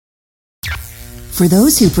For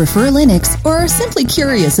those who prefer Linux or are simply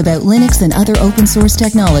curious about Linux and other open source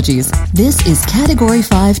technologies, this is Category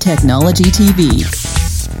 5 Technology TV.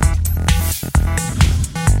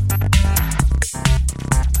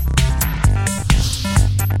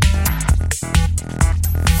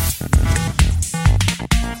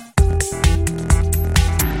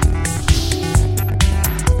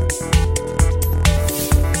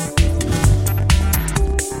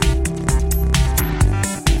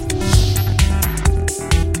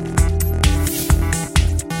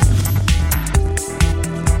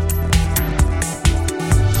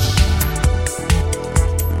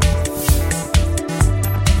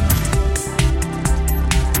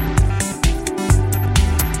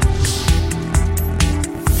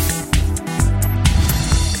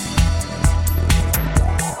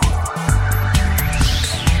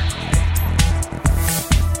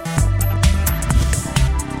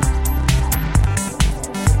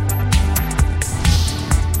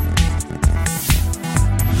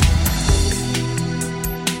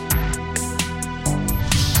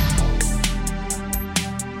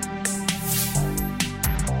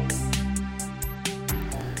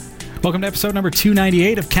 Welcome to episode number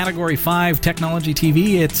 298 of Category 5 Technology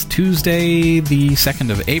TV. It's Tuesday, the 2nd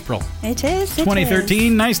of April. It is.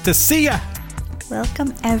 2013. Nice to see ya.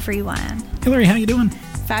 Welcome, everyone. Hillary, how you doing?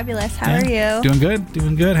 Fabulous. How are you? Doing good.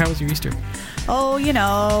 Doing good. How was your Easter? Oh, you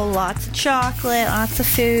know, lots of chocolate, lots of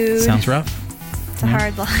food. Sounds rough. It's a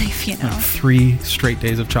hard life, you know. Like 3 straight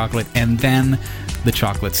days of chocolate, and then the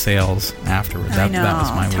chocolate sales afterwards. I know. That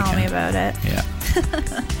was my weekend. Tell me about it. Yeah.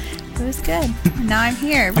 It was good. Now I'm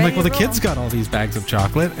here. I'm like, well, the kids got all these bags of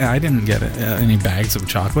chocolate. I didn't get any bags of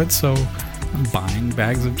chocolate, so I'm buying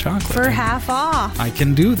bags of chocolate. For half off. I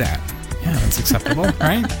can do that. Yeah, that's acceptable,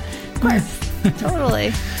 right? Of course.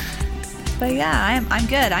 Totally. But yeah, I'm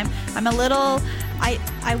good. I'm a little... I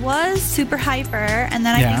was super hyper, and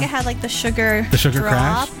then I think I had like the sugar drop,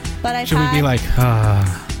 crash? But Should we be like,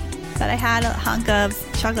 But I had a hunk of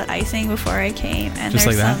chocolate icing before I came, and just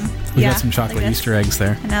there's like that? We got some chocolate like Easter eggs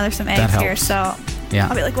there. And now there's some eggs here, so yeah.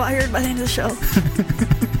 I'll be like wired by the end of the show.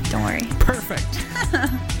 Don't worry. Perfect.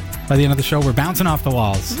 By the end of the show, we're bouncing off the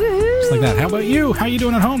walls. Woo-hoo. Just like that. How about you? How are you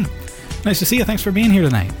doing at home? Nice to see you. Thanks for being here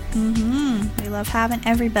tonight. We love having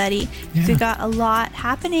everybody. Yeah. We've got a lot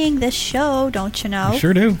happening this show, don't you know? We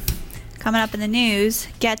sure do. Coming up in the news,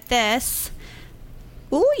 get this.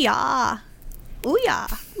 Ooh yeah. Ooh yeah.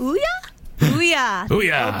 Ooh yeah. Ooh yeah. Ooh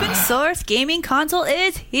yeah. Open source gaming console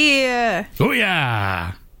is here. Ooh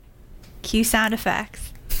yeah. Cue sound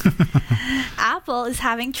effects. Apple is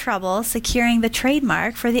having trouble securing the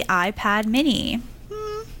trademark for the iPad mini.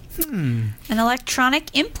 An electronic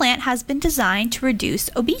implant has been designed to reduce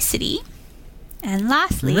obesity. And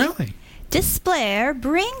lastly, Displayer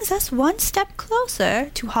brings us one step closer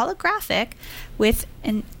to holographic with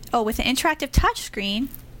an interactive touchscreen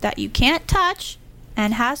that you can't touch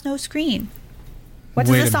and has no screen. What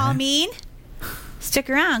does this all mean? Stick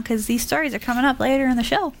around, because these stories are coming up later in the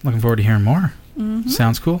show. Looking forward to hearing more.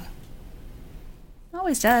 Sounds cool.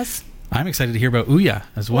 Always does. I'm excited to hear about Ouya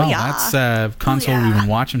as well. Ouya. That's a console we've been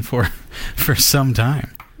watching for some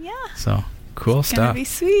time. Yeah. So, cool it's stuff.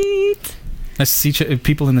 It's going to be sweet. Nice to see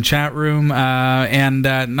people in the chat room, and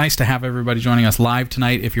nice to have everybody joining us live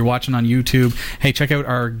tonight. If you're watching on YouTube, hey, check out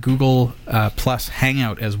our Google Plus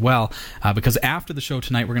Hangout as well, because after the show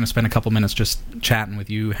tonight, we're going to spend a couple minutes just chatting with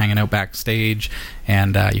you, hanging out backstage,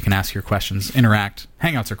 and you can ask your questions, interact.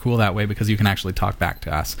 Hangouts are cool that way because you can actually talk back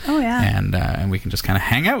to us. Oh, yeah. And we can just kind of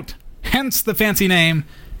hang out, hence the fancy name,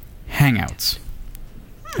 Hangouts.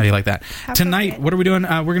 How do you like that? Tonight, what are we doing?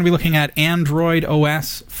 We're going to be looking at Android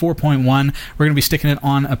OS 4.1. We're going to be sticking it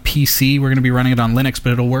on a PC. We're going to be running it on Linux,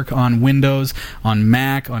 but it'll work on Windows, on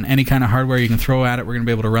Mac, on any kind of hardware you can throw at it. We're going to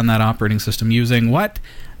be able to run that operating system using what?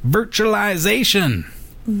 Virtualization.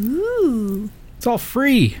 Ooh. It's all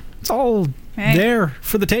free. It's all there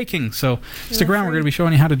for the taking. So stick around. We're going to be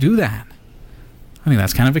showing you how to do that. I think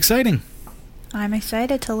that's kind of exciting. I'm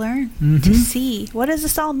excited to learn, to see. What does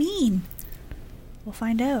this all mean? We'll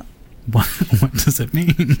find out. What does it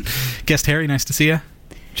mean? Guest Harry, nice to see you.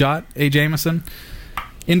 Jot, A. Jameson.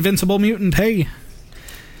 Invincible Mutant, hey.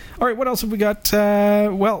 All right, what else have we got?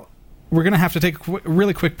 Well, we're going to have to take a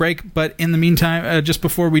really quick break, but in the meantime, just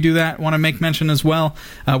before we do that, I want to make mention as well,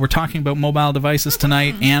 we're talking about mobile devices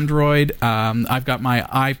tonight, Android. I've got my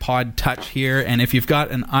iPod Touch here, and if you've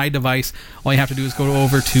got an iDevice, all you have to do is go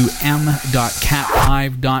over to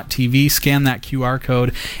m.cat5.tv, scan that QR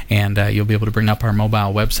code, and you'll be able to bring up our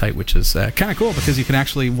mobile website, which is kind of cool because you can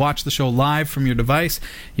actually watch the show live from your device.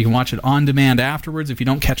 You can watch it on demand afterwards. If you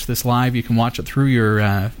don't catch this live, you can watch it through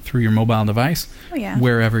your mobile device,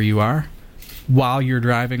 wherever you are. while you're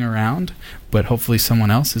driving around, but hopefully someone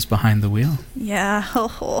else is behind the wheel. Yeah.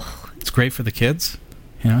 It's great for the kids.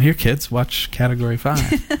 Here, kids, watch Category 5.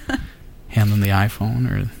 Hand them the iPhone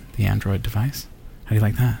or the Android device. How do you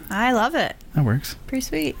like that? I love it. That works. Pretty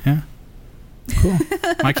sweet. Yeah. Cool.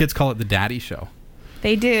 My kids call it the daddy show.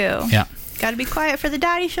 They do. Yeah. Got to be quiet for the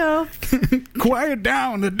daddy show. Quiet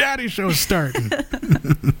down. The daddy show's starting.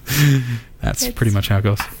 That's pretty much how it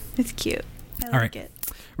goes. It's cute. I All like right. it.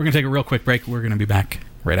 We're going to take a real quick break. We're going to be back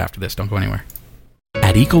right after this. Don't go anywhere.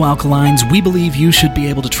 At Eco Alkalines, we believe you should be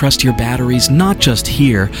able to trust your batteries not just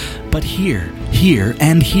here, but here,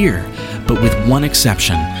 and here. But with one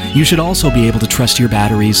exception, you should also be able to trust your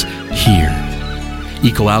batteries here.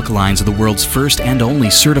 Eco Alkalines are the world's first and only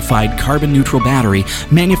certified carbon-neutral battery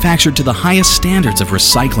manufactured to the highest standards of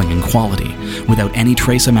recycling and quality, without any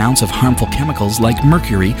trace amounts of harmful chemicals like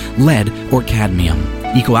mercury, lead, or cadmium.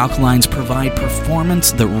 Eco Alkalines provide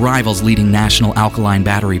performance that rivals leading national alkaline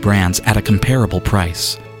battery brands at a comparable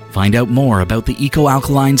price. Find out more about the Eco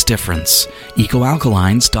Alkalines difference.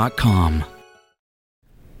 EcoAlkalines.com.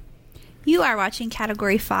 You are watching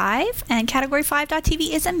Category 5, and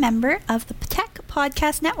Category5.tv is a member of the Tech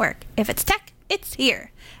Podcast Network. If it's tech, it's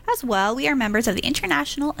here. As well, we are members of the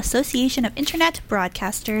International Association of Internet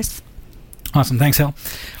Broadcasters. Awesome. Thanks, Hill.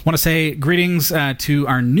 Want to say greetings to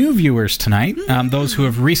our new viewers tonight, those who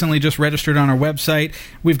have recently just registered on our website.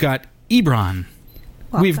 We've got Ebron.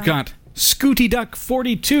 Welcome. We've got Scooty Duck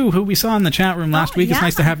 42, who we saw in the chat room last week. Yeah. It's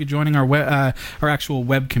nice to have you joining our actual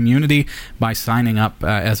web community by signing up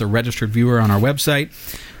as a registered viewer on our website.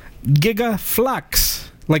 Gigaflux,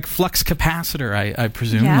 like flux capacitor, I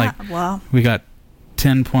presume. Yeah, well. We got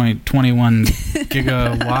 10.21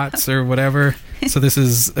 gigawatts or whatever. So this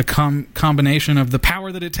is a combination of the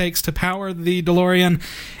power that it takes to power the DeLorean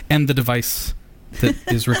and the device that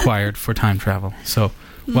is required for time travel. So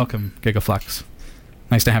welcome, Gigaflux.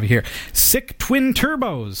 Nice to have you here. Sick Twin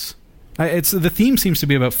Turbos. The theme seems to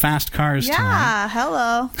be about fast cars tonight. Yeah,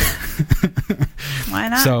 hello. Why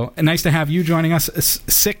not? So nice to have you joining us.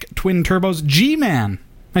 Sick Twin Turbos. G-Man.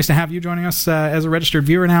 Nice to have you joining us as a registered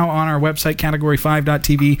viewer now on our website,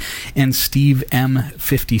 Category5.tv, and Steve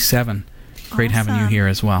M57. Great having you here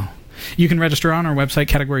as well. You can register on our website,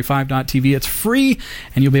 Category5.tv. It's free,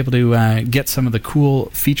 and you'll be able to get some of the cool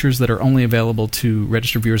features that are only available to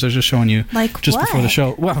registered viewers. I was just showing you before the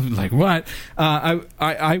show. Well, like what?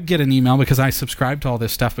 I get an email because I subscribe to all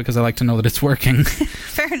this stuff because I like to know that it's working.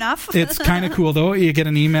 Fair enough. It's kind of cool, though. You get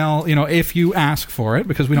an email, if you ask for it,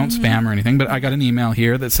 because we don't spam or anything, but I got an email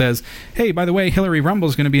here that says, hey, by the way, Hillary Rumble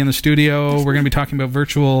is going to be in the studio. We're going to be talking about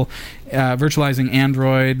virtualizing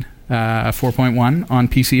Android 4.1 on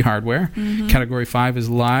PC hardware. Category 5 is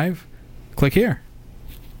live. Click here.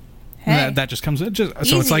 Hey. That just comes in. So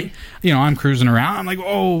it's like, I'm cruising around. I'm like,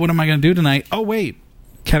 oh, what am I going to do tonight? Oh, wait.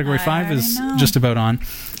 Category 5 is just about on.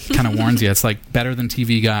 Kind of warns you. It's like better than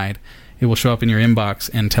TV Guide. It will show up in your inbox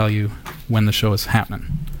and tell you when the show is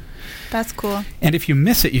happening. That's cool. And if you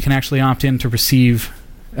miss it, you can actually opt in to receive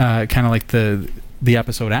kind of like the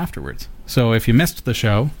episode afterwards. So if you missed the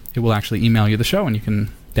show, it will actually email you the show, and you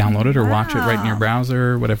can download it or watch it right in your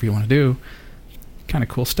browser, whatever you want to do. Kind of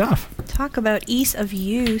cool stuff. Talk about ease of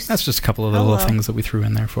use. That's just a couple of the little things that we threw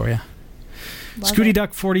in there for you. Love Scooty it.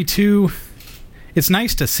 Duck 42. It's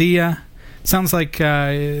nice to see ya. Sounds like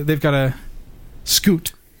they've got a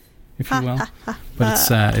scoot, if you will. But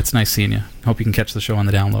it's nice seeing you. Hope you can catch the show on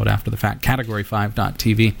the download after the fact.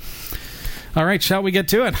 Category5.tv. All right, shall we get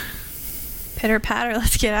to it? Pitter patter,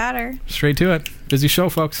 let's get at her. Straight to it. Busy show,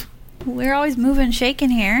 folks. We're always moving and shaking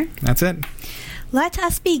here. That's it. Let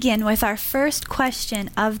us begin with our first question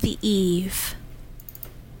of the eve.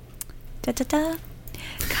 Da-da-da.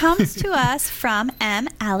 Comes to us from M.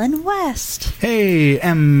 Allen West. Hey,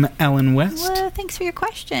 M. Allen West. Well, thanks for your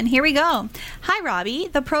question. Here we go. Hi, Robbie.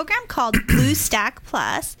 The program called BlueStack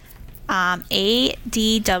Plus,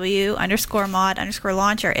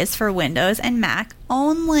 ADW_mod_launcher, is for Windows and Mac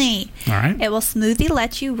only. All right. It will smoothly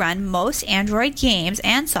let you run most Android games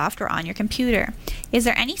and software on your computer. Is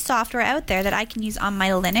there any software out there that I can use on my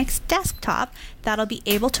Linux desktop that'll be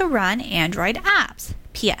able to run Android apps?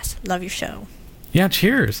 P.S. Love your show. Yeah,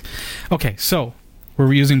 cheers. Okay, so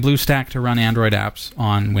we're using BlueStack to run Android apps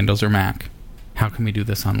on Windows or Mac. How can we do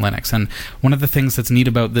this on Linux? And one of the things that's neat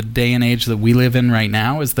about the day and age that we live in right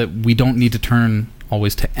now is that we don't need to turn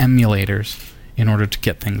always to emulators in order to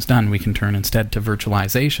get things done. We can turn instead to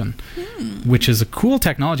virtualization, which is a cool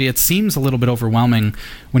technology. It seems a little bit overwhelming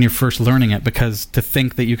when you're first learning it, because to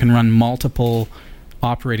think that you can run multiple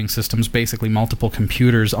operating systems, basically multiple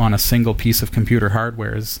computers on a single piece of computer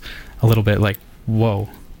hardware, is a little bit like, whoa.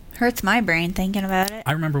 Hurts my brain thinking about it.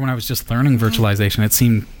 I remember when I was just learning virtualization,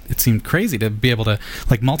 it seemed crazy to be able to,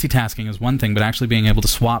 like, multitasking is one thing, but actually being able to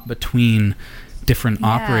swap between different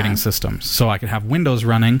operating systems. So I could have Windows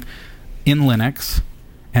running in Linux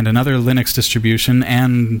and another Linux distribution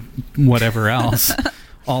and whatever else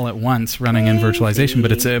all at once running in virtualization.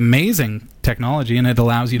 But it's an amazing technology, and it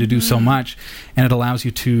allows you to do so much, and it allows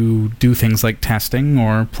you to do things like testing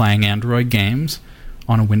or playing Android games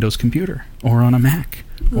on a Windows computer or on a Mac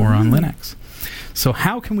or on Linux. So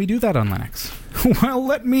how can we do that on Linux? Well,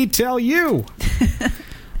 let me tell you. I'm going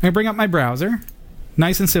to bring up my browser.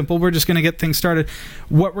 Nice and simple. We're just going to get things started.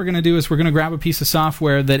 What we're going to do is we're going to grab a piece of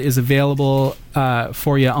software that is available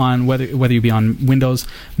for you on whether you be on Windows,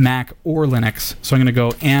 Mac, or Linux. So I'm going to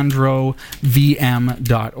go androvm.org.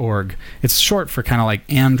 It's short for kind of like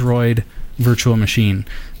Android Virtual Machine,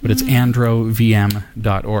 but it's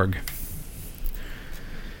androvm.org.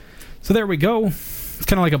 So there we go. It's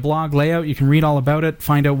kind of like a blog layout. You can read all about it,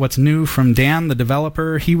 find out what's new from Dan, the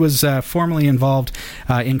developer. He was formerly involved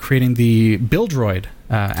in creating the Buildroid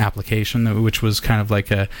application, which was kind of like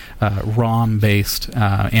a ROM-based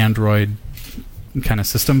Android kind of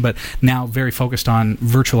system, but now very focused on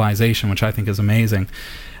virtualization, which I think is amazing.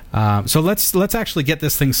 So let's actually get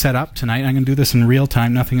this thing set up tonight. I'm going to do this in real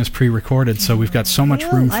time. Nothing is pre-recorded, so we've got so much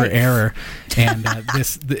room for error. And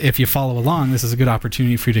if you follow along, this is a good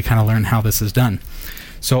opportunity for you to kind of learn how this is done.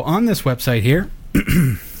 So on this website here,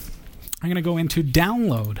 I'm going to go into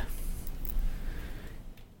download.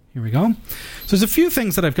 Here we go. So there's a few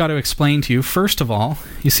things that I've got to explain to you. First of all,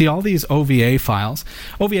 you see all these OVA files.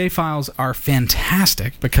 OVA files are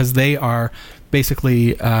fantastic because they are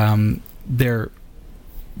basically they're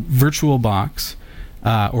VirtualBox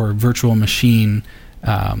or virtual machine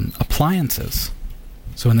appliances.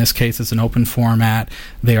 So in this case, it's an open format.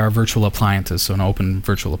 They are virtual appliances, so an open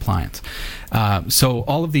virtual appliance. So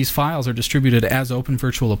all of these files are distributed as open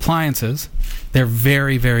virtual appliances. They're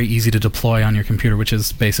very, very easy to deploy on your computer, which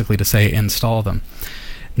is basically to say install them.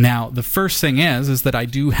 Now, the first thing is that I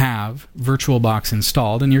do have VirtualBox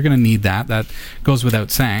installed, and you're going to need that. That goes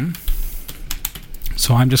without saying.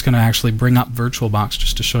 So I'm just going to actually bring up VirtualBox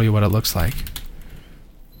just to show you what it looks like.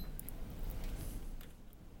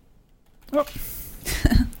 Oh.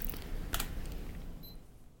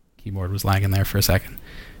 Keyboard was lagging there for a second.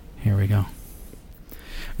 Here we go.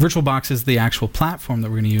 VirtualBox is the actual platform that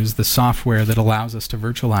we're going to use, the software that allows us to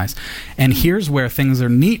virtualize. And here's where things are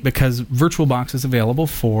neat, because VirtualBox is available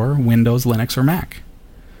for Windows, Linux, or Mac.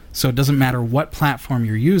 So it doesn't matter what platform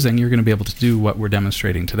you're using, you're going to be able to do what we're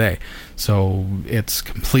demonstrating today. So it's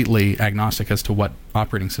completely agnostic as to what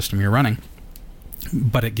operating system you're running,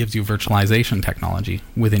 but it gives you virtualization technology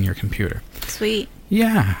within your computer. Sweet.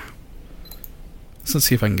 Yeah. So let's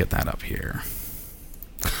see if I can get that up here.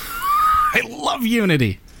 I love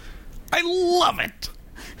Unity. I love it.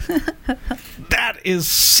 That is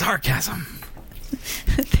sarcasm.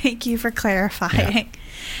 Thank you for clarifying. Yeah.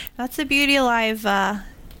 That's the beauty of live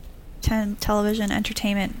television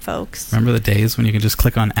entertainment, folks. Remember the days when you could just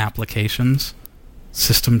click on applications,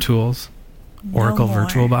 system tools, Oracle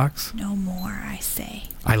VirtualBox? No more, I say.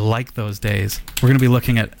 I like those days. We're going to be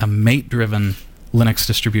looking at a mate-driven Linux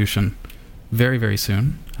distribution very, very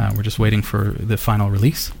soon. We're just waiting for the final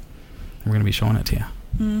release. We're going to be showing it to you.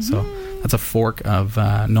 Mm-hmm. So that's a fork of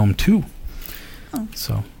GNOME 2. Oh.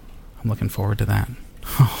 So I'm looking forward to that.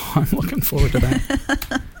 Oh, I'm looking forward to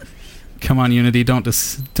that. Come on, Unity, don't.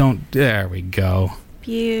 There we go.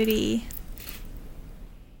 Beauty.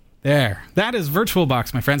 There. That is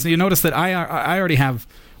VirtualBox, my friends. So you notice that I already have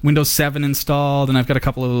Windows 7 installed, and I've got a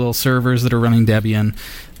couple of little servers that are running Debian.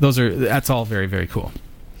 That's all very, very cool.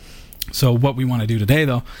 So what we want to do today,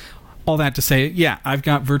 though, all that to say, yeah, I've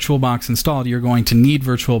got VirtualBox installed. You're going to need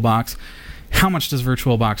VirtualBox. How much does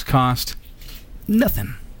VirtualBox cost?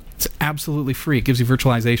 Nothing. It's absolutely free. It gives you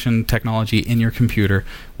virtualization technology in your computer,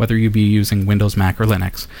 whether you be using Windows, Mac, or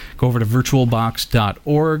Linux. Go over to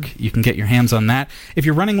virtualbox.org. You can get your hands on that. If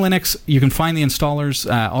you're running Linux, you can find the installers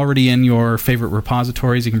already in your favorite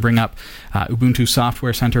repositories. You can bring up Ubuntu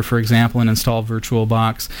Software Center, for example, and install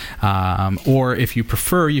VirtualBox. Or if you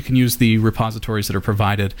prefer, you can use the repositories that are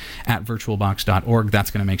provided at virtualbox.org.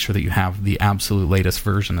 That's going to make sure that you have the absolute latest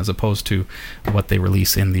version as opposed to what they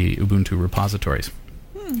release in the Ubuntu repositories.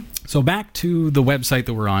 So back to the website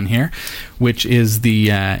that we're on here, which is the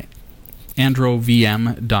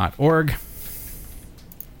androvm.org.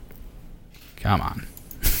 Come on.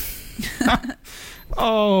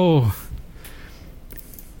 Oh.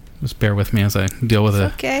 Just bear with me as I deal with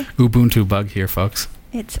a Ubuntu bug here, folks.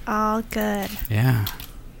 It's all good. Yeah.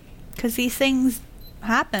 Because these things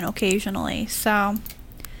happen occasionally, so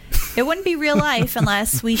It wouldn't be real life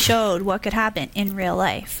unless we showed what could happen in real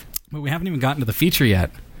life. But we haven't even gotten to the feature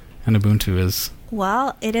yet. And Ubuntu is...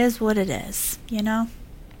 Well, it is what it is, you know?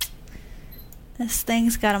 This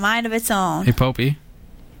thing's got a mind of its own. Hey, Popey.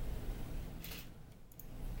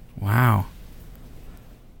 Wow.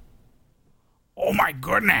 Oh my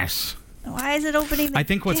goodness. Why is it opening? I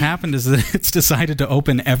think what's happened is that it's decided to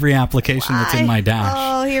open every application that's in my dash.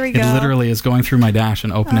 Oh, here we go. It literally is going through my dash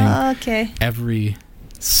and opening okay. every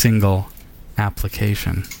single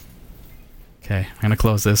application. Okay, I'm going to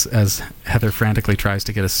close this as Heather frantically tries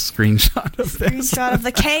to get a screenshot of this. Screenshot of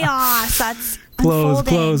the chaos that's close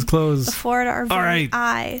before our very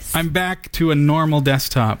eyes. I'm back to a normal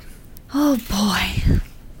desktop. Oh boy.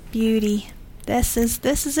 Beauty. This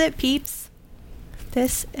is it, peeps.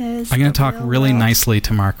 This is I'm going to talk really world. nicely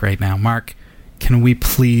to Mark right now. Mark, can we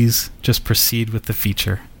please just proceed with the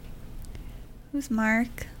feature? Who's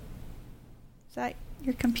Mark? Is that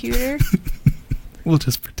your computer? We'll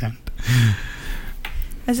just pretend.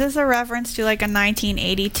 Is this a reference to like a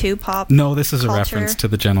 1982 pop? No, this is culture? a reference to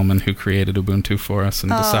the gentleman who created Ubuntu for us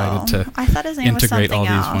and decided to I thought his name integrate was all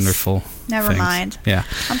else. these wonderful Never things. mind. Yeah.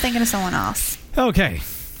 I'm thinking of someone else. Okay.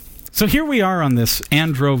 So here we are on this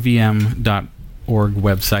androvm.org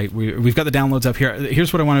website. We've got the downloads up here.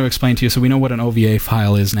 Here's what I want to explain to you so we know what an OVA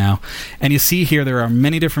file is now. And you see here there are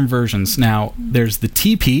many different versions. Now, there's the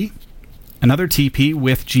TP, another TP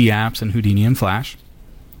with GApps and Houdini and Flash.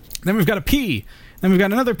 Then we've got a P. Then we've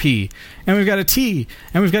got another P. And we've got a T.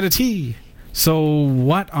 And we've got a T. So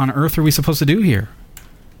what on earth are we supposed to do here?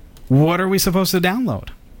 What are we supposed to download?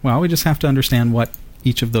 Well, we just have to understand what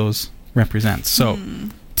each of those represents. So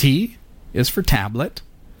T is for tablet.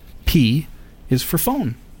 P is for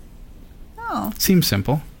phone. Oh. Seems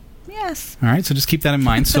simple. Yes. All right, so just keep that in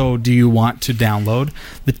mind. So do you want to download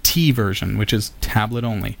the T version, which is tablet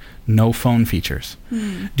only, no phone features?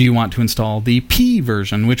 Do you want to install the P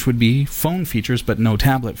version, which would be phone features but no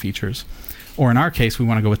tablet features? Or in our case, we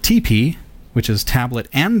want to go with TP, which is tablet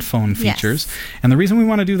and phone features. Yes. And the reason we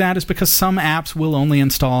want to do that is because some apps will only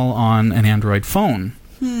install on an Android phone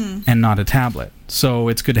and not a tablet. So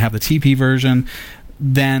it's good to have the TP version.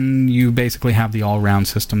 Then you basically have the all-round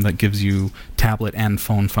system that gives you tablet and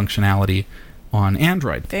phone functionality on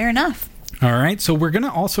Android. Fair enough. All right, so we're going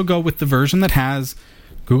to also go with the version that has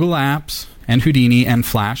Google Apps and Houdini and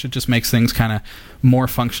Flash. It just makes things kind of more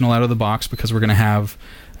functional out of the box because we're going to have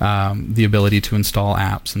the ability to install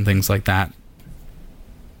apps and things like that.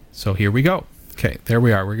 So here we go. Okay, there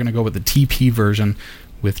we are. We're going to go with the TP version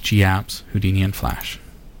with GApps, Houdini, and Flash.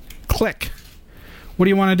 Click. What do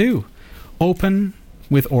you want to do? Open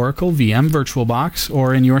with Oracle VM VirtualBox,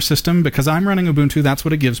 or in your system, because I'm running Ubuntu, that's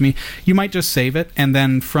what it gives me. You might just save it, and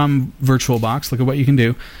then from VirtualBox, look at what you can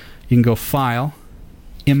do. You can go File,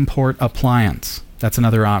 Import Appliance. That's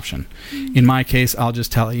another option. In my case, I'll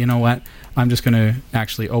just tell it, you know what? I'm just going to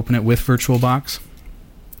actually open it with VirtualBox.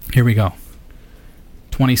 Here we go.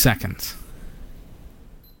 20 seconds.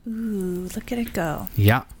 Ooh, look at it go.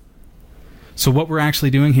 Yeah. So what we're actually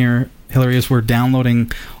doing here, Hillary, is we're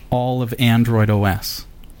downloading all of Android OS.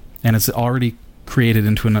 And it's already created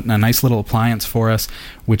into a nice little appliance for us,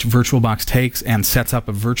 which VirtualBox takes and sets up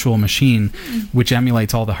a virtual machine, which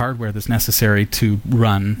emulates all the hardware that's necessary to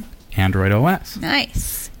run Android OS.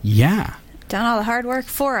 Nice. Yeah. Done all the hard work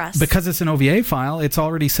for us. Because it's an OVA file, it's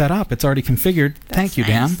already set up. It's already configured. Thank you,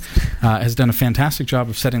 Dan. Has done a fantastic job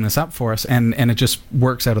of setting this up for us, and it just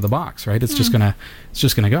works out of the box, right? It's just gonna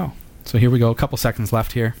go. So here we go. A couple seconds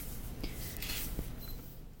left here.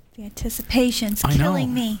 The anticipation's I know.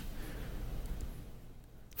 killing me.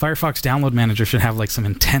 Firefox Download Manager should have like some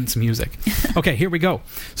intense music. Okay, here we go.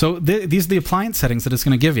 So these are the appliance settings that it's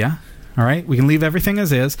going to give you. All right, we can leave everything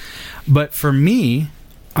as is, but for me,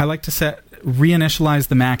 I like to reinitialize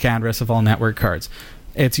the MAC address of all network cards.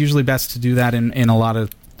 It's usually best to do that in a lot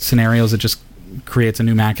of scenarios. It just creates a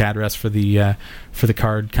new MAC address for the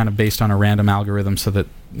card, kind of based on a random algorithm, so that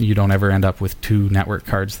you don't ever end up with two network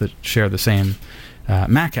cards that share the same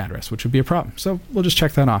MAC address, which would be a problem. So we'll just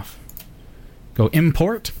check that off. Go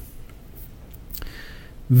Import.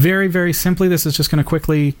 Very, very simply, this is just going to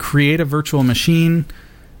quickly create a virtual machine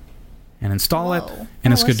and install it,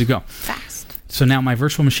 and it's good to go. Fast. So now my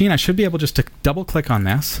virtual machine, I should be able just to double-click on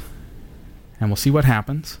this, and we'll see what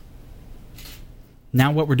happens.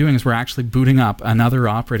 Now what we're doing is we're actually booting up another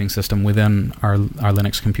operating system within our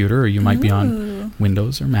Linux computer, or you might be on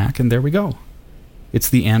Windows or Mac, and there we go. It's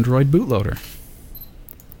the Android bootloader.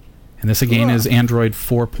 And this again is Android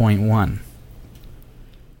 4.1.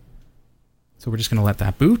 So we're just going to let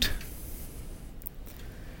that boot.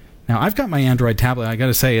 Now I've got my Android tablet. I got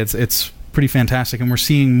to say it's pretty fantastic, and we're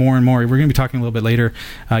seeing more and more. We're going to be talking a little bit later.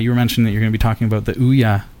 You were mentioning that you're going to be talking about the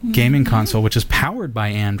Ouya gaming console, which is powered by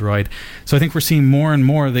Android. So I think we're seeing more and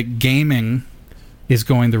more that gaming is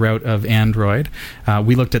going the route of Android.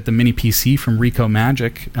 We looked at the mini PC from Ricoh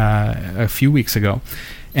Magic a few weeks ago,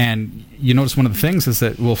 and you notice one of the things is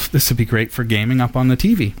that, well, this would be great for gaming up on the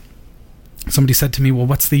TV. Somebody said to me, well,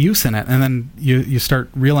 what's the use in it? And then you start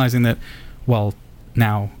realizing that, well,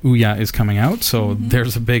 now Ouya is coming out, so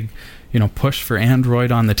there's a big push for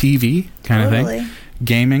Android on the TV kind of thing.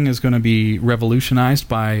 Gaming is going to be revolutionized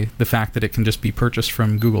by the fact that it can just be purchased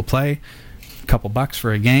from Google Play, a couple bucks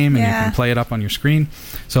for a game, and you can play it up on your screen.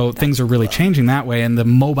 So things are really changing that way, and the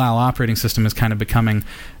mobile operating system is kind of becoming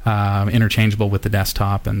interchangeable with the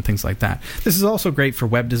desktop and things like that. This is also great for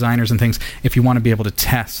web designers and things. If you want to be able to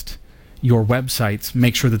test your websites,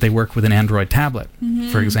 make sure that they work with an Android tablet,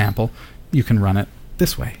 for example, you can run it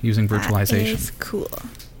this way using virtualization. That is cool.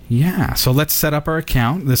 Yeah, so let's set up our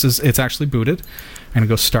account. It's actually booted. I'm going to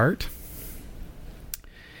go start.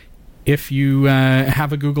 If you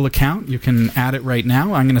have a Google account, you can add it right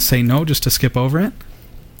now. I'm going to say no just to skip over it.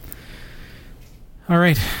 All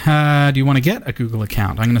right, do you want to get a Google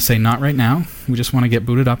account? I'm going to say not right now. We just want to get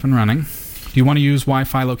booted up and running. Do you want to use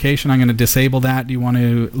Wi-Fi location? I'm going to disable that. Do you want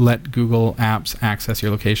to let Google Apps access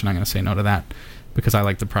your location? I'm going to say no to that because I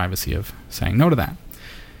like the privacy of saying no to that.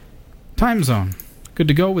 Time zone. Good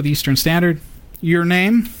to go with Eastern Standard. Your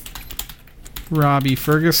name? Robbie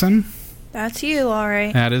Ferguson. That's you, all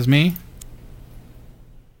right. That is me.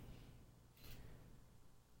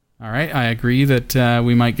 All right, I agree that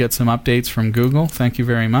we might get some updates from Google. Thank you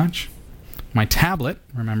very much. My tablet,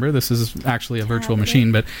 remember, this is actually a virtual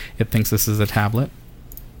machine, but it thinks this is a tablet,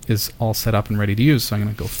 is all set up and ready to use. So I'm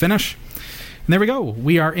going to go finish. And there we go.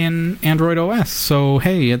 We are in Android OS. So,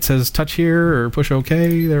 hey, it says touch here or push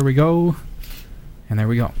OK. There we go. And there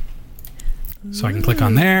we go. So I can click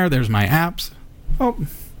on there. There's my apps. Oh,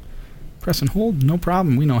 press and hold. No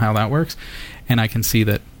problem. We know how that works. And I can see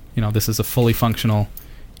that, this is a fully functional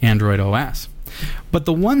Android OS. But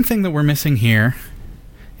the one thing that we're missing here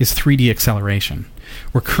is 3D acceleration.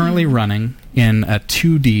 We're currently running in a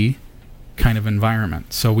 2D kind of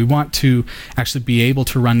environment. So we want to actually be able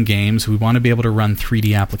to run games. We want to be able to run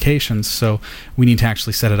 3D applications. So we need to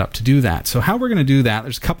actually set it up to do that. So how we're going to do that,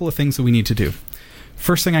 there's a couple of things that we need to do.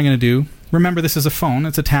 First thing I'm going to do, remember this is a phone,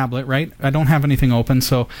 it's a tablet, right? I don't have anything open,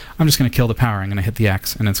 so I'm just going to kill the power. I'm going to hit the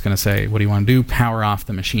X, and it's going to say, what do you want to do? Power off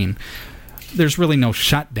the machine. There's really no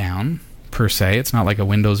shutdown, per se. It's not like a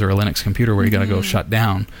Windows or a Linux computer where you got to go shut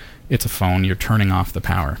down. It's a phone, you're turning off the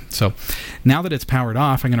power. So now that it's powered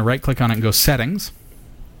off, I'm going to right-click on it and go Settings,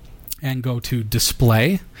 and go to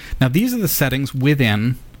Display. Now these are the settings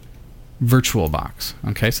within VirtualBox.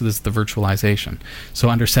 Okay, so this is the virtualization. So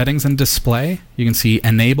under Settings and Display, you can see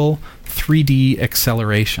Enable 3D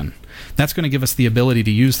Acceleration. That's going to give us the ability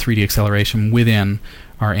to use 3D acceleration within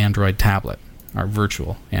our Android tablet, our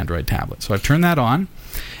virtual Android tablet. So I've turned that on,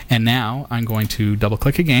 and now I'm going to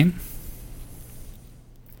double-click again,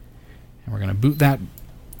 and we're going to boot that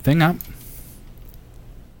thing up.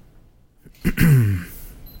 Here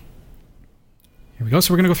we go.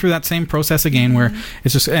 So we're going to go through that same process again where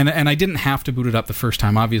it's just, and I didn't have to boot it up the first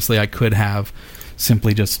time. Obviously, I could have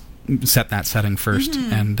simply just set that setting first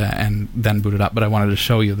and then boot it up. But I wanted to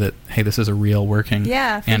show you that, hey, this is a real working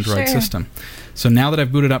Android system. So now that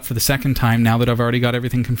I've booted up for the second time, now that I've already got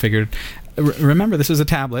everything configured, remember, this is a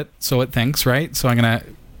tablet, so it thinks, right? So I'm going to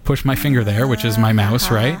push my finger there, which is my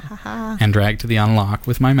mouse, right? And drag to the unlock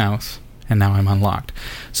with my mouse. And now I'm unlocked.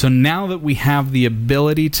 So now that we have the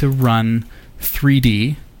ability to run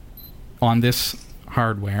 3D on this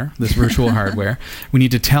hardware, this virtual hardware, we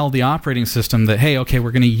need to tell the operating system that, hey, okay,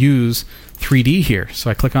 we're going to use 3D here. So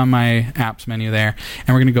I click on my apps menu there, and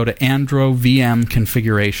we're going to go to Andro VM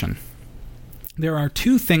configuration. There are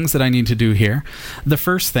two things that I need to do here. The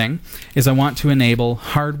first thing is I want to enable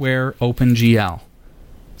hardware OpenGL.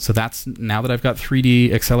 So that's, now that I've got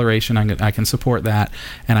 3D acceleration, I can support that,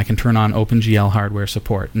 and I can turn on OpenGL hardware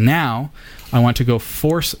support. Now, I want to go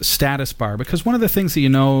force status bar, because one of the things that you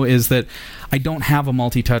know is that I don't have a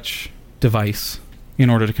multi-touch device in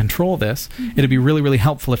order to control this. It'd be really, really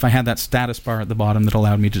helpful if I had that status bar at the bottom that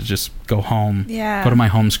allowed me to just go home, go to my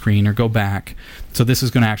home screen, or go back. So this is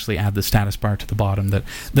going to actually add the status bar to the bottom that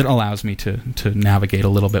allows me to navigate a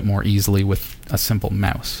little bit more easily with a simple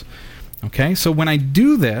mouse. Okay, so when I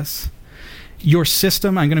do this, your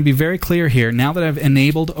system, I'm going to be very clear here, now that I've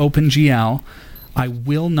enabled OpenGL, I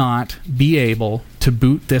will not be able to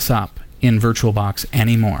boot this up in VirtualBox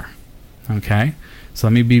anymore. Okay, so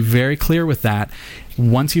let me be very clear with that.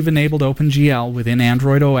 Once you've enabled OpenGL within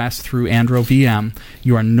Android OS through Andro VM,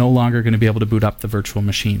 you are no longer going to be able to boot up the virtual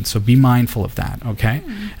machine. So be mindful of that, okay?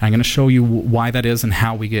 I'm going to show you why that is and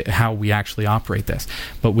how we actually operate this.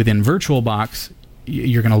 But within VirtualBox,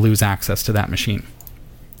 you're going to lose access to that machine.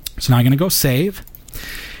 So now I'm going to go save,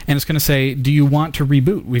 and it's going to say, do you want to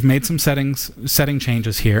reboot? We've made some setting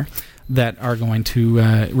changes here that are going to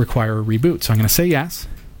require a reboot. So I'm going to say yes,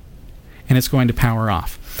 and it's going to power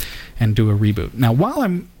off and do a reboot. Now, while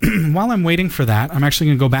I'm waiting for that, I'm actually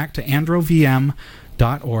going to go back to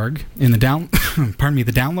androvm.org in the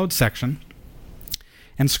the download section,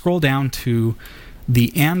 and scroll down to the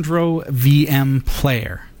Andro VM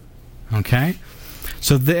player. Okay,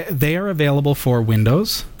 so they are available for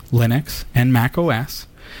Windows, Linux, and Mac OS.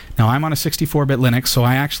 Now, I'm on a 64-bit Linux, so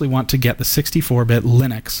I actually want to get the 64-bit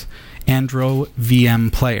Linux Andro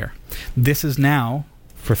VM player. This is now,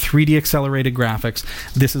 for 3D accelerated graphics,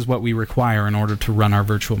 this is what we require in order to run our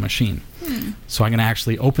virtual machine. So I'm going to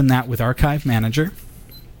actually open that with Archive Manager.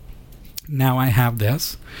 Now I have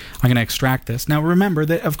this. I'm going to extract this. Now remember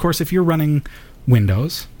that, of course, if you're running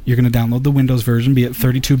Windows, you're going to download the Windows version, be it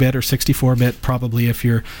 32-bit or 64-bit. Probably if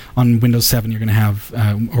you're on Windows 7, you're going to have,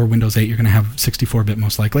 or Windows 8, you're going to have 64-bit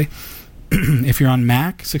most likely. If you're on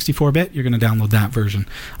Mac, 64-bit, you're going to download that version.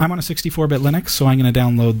 I'm on a 64-bit Linux, so I'm going to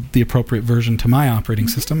download the appropriate version to my operating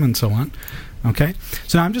system, and so on. Okay?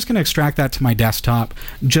 So now I'm just going to extract that to my desktop,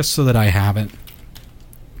 just so that I have it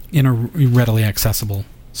in a readily accessible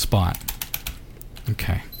spot.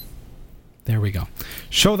 Okay. There we go.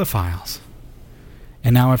 Show the files.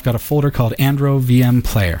 And now I've got a folder called Andro VM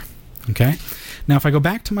Player. Okay? Now if I go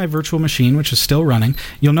back to my virtual machine, which is still running,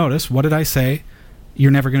 you'll notice, what did I say? You're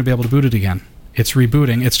never going to be able to boot it again. It's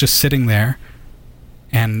rebooting. It's just sitting there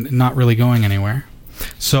and not really going anywhere.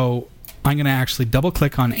 So I'm going to actually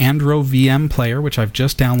double-click on Andro VM Player, which I've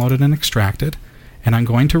just downloaded and extracted, and I'm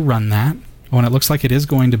going to run that. Oh, and it looks like it is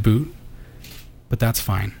going to boot, but that's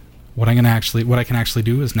fine. What I can actually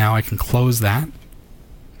do is now I can close that.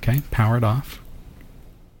 Okay, power it off.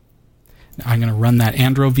 I'm going to run that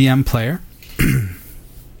Andro VM Player.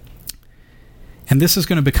 And this is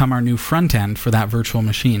going to become our new front end for that virtual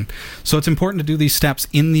machine. So it's important to do these steps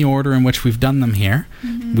in the order in which we've done them here.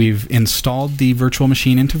 We've installed the virtual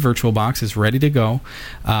machine into VirtualBox. It's ready to go.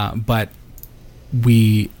 But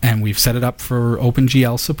we've set it up for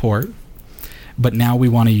OpenGL support. But now we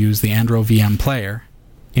want to use the Andro VM Player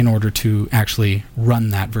in order to actually run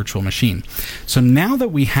that virtual machine. So now that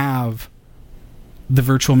we have the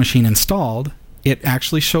virtual machine installed, it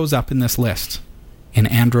actually shows up in this list in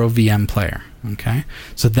Andro VM Player. Okay,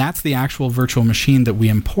 so that's the actual virtual machine that we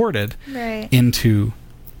imported into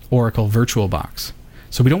Oracle VirtualBox.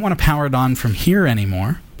 So we don't want to power it on from here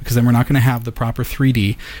anymore, because then we're not going to have the proper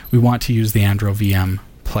 3D. We want to use the Andro VM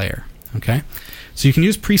Player. Okay, so you can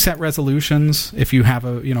use preset resolutions if you have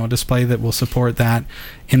a display that will support that.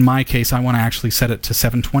 In my case, I want to actually set it to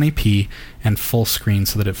 720p and full screen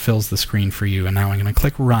so that it fills the screen for you. And now I'm going to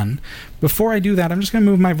click Run. Before I do that, I'm just going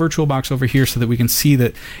to move my VirtualBox over here so that we can see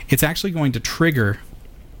that it's actually going to trigger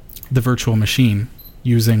the virtual machine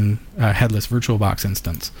using a headless VirtualBox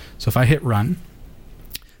instance. So if I hit Run,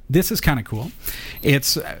 this is kind of cool.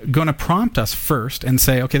 It's going to prompt us first and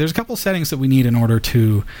say, okay, there's a couple settings that we need in order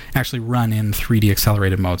to actually run in 3D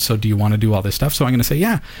accelerated mode. So do you want to do all this stuff? So I'm going to say,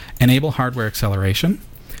 yeah, enable hardware acceleration,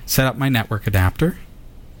 set up my network adapter,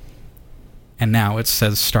 and now it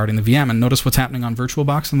says starting the VM. And notice what's happening on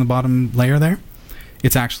VirtualBox in the bottom layer there?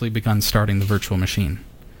 It's actually begun starting the virtual machine.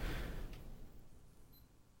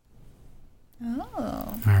 Oh.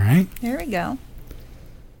 All right. There we go.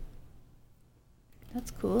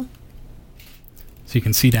 That's cool. So you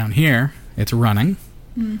can see down here, it's running.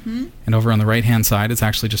 And over on the right-hand side, it's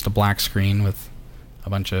actually just a black screen with a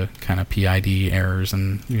bunch of kind of PID errors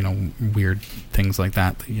and weird things like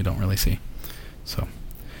that you don't really see. So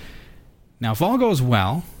now if all goes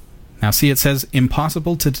well, now see it says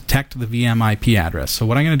impossible to detect the VM IP address. So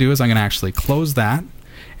what I'm going to do is I'm going to actually close that, and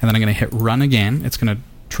then I'm going to hit Run again. It's going to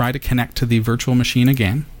try to connect to the virtual machine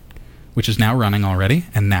again, which is now running already,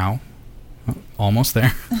 and now almost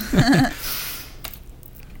there.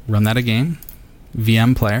 Run that again.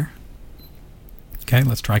 VM Player. Okay,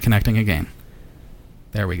 let's try connecting again.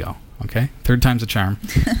 There we go. Okay, third time's a charm.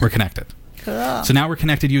 We're connected. Cool. So now we're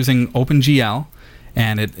connected using OpenGL,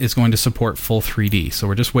 and it is going to support full 3D. So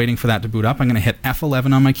we're just waiting for that to boot up. I'm going to hit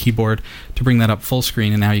F11 on my keyboard to bring that up full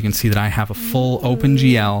screen, and now you can see that I have a full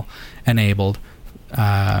OpenGL enabled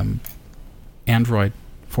Android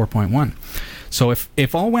 4.1. So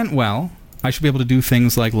if all went well, I should be able to do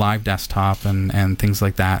things like live desktop and things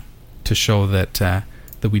like that to show that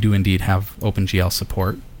that we do indeed have OpenGL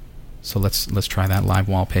support. So let's try that live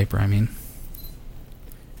wallpaper.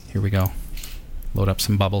 Here we go. Load up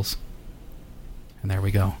some bubbles. And there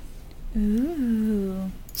we go.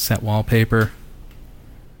 Ooh. Set wallpaper.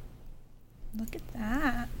 Look at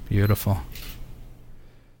that. Beautiful.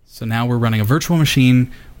 So now we're running a virtual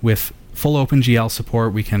machine with full OpenGL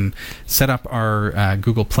support. We can set up our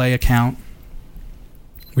Google Play account,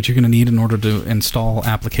 which you're going to need in order to install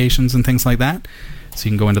applications and things like that. So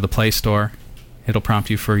you can go into the Play Store. It'll prompt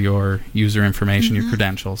you for your user information, your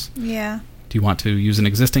credentials. Yeah. Do you want to use an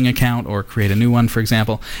existing account or create a new one, for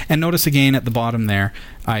example? And notice again at the bottom there,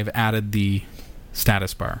 I've added the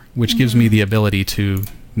status bar, which gives me the ability to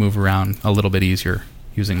move around a little bit easier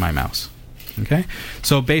using my mouse. Okay?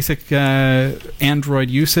 So basic Android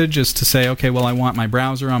usage is to say, okay, well, I want my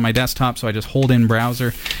browser on my desktop, so I just hold in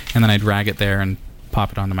browser, and then I drag it there and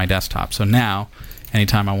pop it onto my desktop. So now,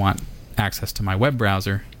 anytime I want access to my web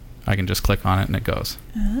browser, I can just click on it and it goes.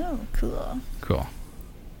 Oh, cool. Cool.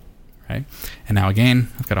 Right? And now again,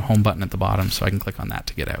 I've got a home button at the bottom, so I can click on that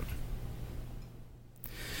to get out.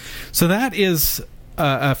 So that is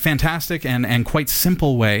a fantastic and quite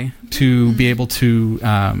simple way to be able to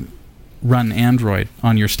run Android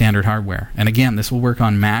on your standard hardware. And again, this will work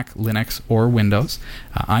on Mac, Linux, or Windows.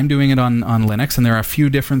 I'm doing it on Linux, and there are a few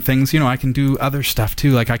different things. I can do other stuff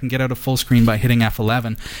too. Like I can get out of full screen by hitting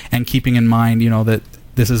F11 and keeping in mind, that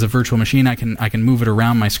this is a virtual machine. I can move it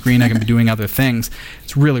around my screen. I can be doing other things.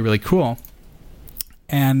 It's really, really cool.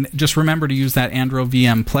 And just remember to use that Andro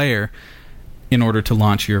VM player in order to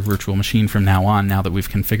launch your virtual machine from now on, now that we've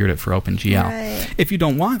configured it for OpenGL. Right. If you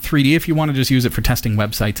don't want 3D, if you want to just use it for testing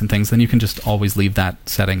websites and things, then you can just always leave that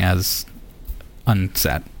setting as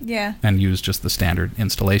unset. Yeah. And use just the standard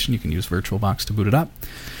installation. You can use VirtualBox to boot it up.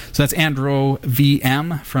 So that's Andro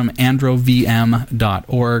VM from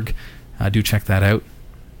androvm.org. Do check that out.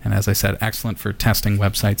 And as I said, excellent for testing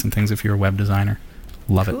websites and things if you're a web designer.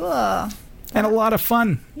 Love it. Cool. And a lot of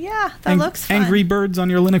fun. Yeah, that looks fun. Angry Birds on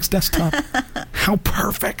your Linux desktop. How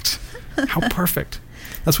perfect. How perfect.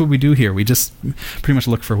 That's what we do here. We just pretty much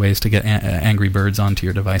look for ways to get Angry Birds onto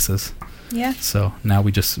your devices. Yeah. So now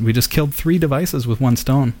we just killed 3 devices with one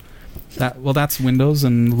stone. That's Windows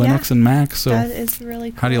and Linux and Mac. So that is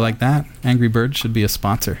really cool. How do you like that? Angry Birds should be a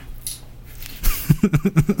sponsor.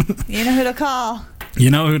 You know who to call. You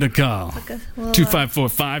know who to call.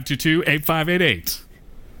 2545228588.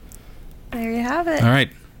 There you have it. All right.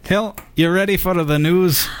 Hill, you ready for the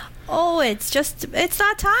news? Oh, it's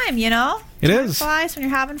that time, It Time is. flies when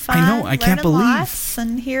you're having fun. I know, I can't believe. Lots,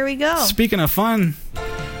 and here we go. Speaking of fun.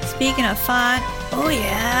 Oh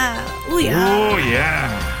yeah. Oh yeah. Oh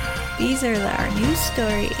yeah. These are our news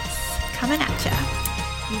stories coming at ya.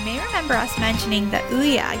 You may remember us mentioning the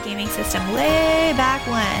Ouya gaming system way back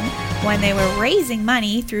when they were raising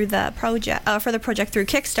money through the project for the project through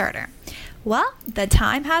Kickstarter. Well, the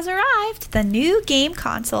time has arrived. The new game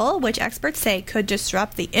console, which experts say could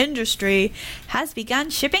disrupt the industry, has begun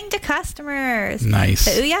shipping to customers. Nice.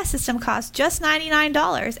 The Ouya system costs just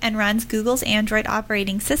 $99 and runs Google's Android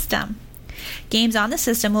operating system. Games on the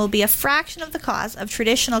system will be a fraction of the cost of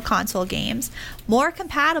traditional console games, more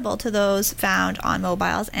compatible to those found on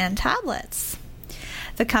mobiles and tablets.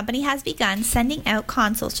 The company has begun sending out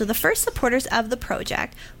consoles to the first supporters of the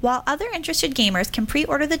project, while other interested gamers can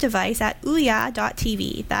pre-order the device at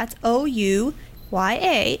ouya.tv. That's OUYA.tv.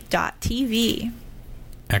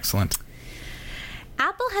 Excellent.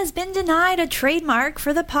 Apple has been denied a trademark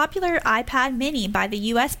for the popular iPad mini by the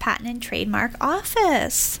U.S. Patent and Trademark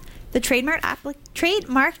Office. The trademark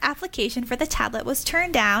application for the tablet was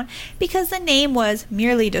turned down because the name was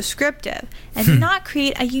merely descriptive and did not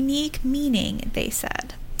create a unique meaning, they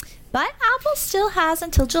said. But Apple still has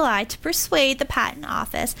until July to persuade the patent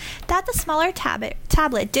office that the smaller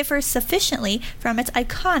tablet differs sufficiently from its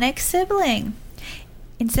iconic sibling.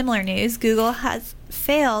 In similar news, Google has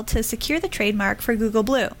failed to secure the trademark for Google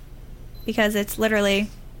Blue because it's literally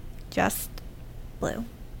just blue.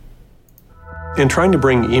 In trying to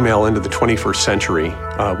bring email into the 21st century,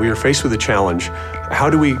 we are faced with a challenge. How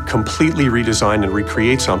do we completely redesign and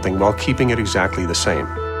recreate something while keeping it exactly the same?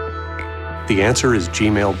 The answer is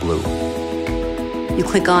Gmail Blue. You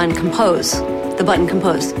click on Compose, the button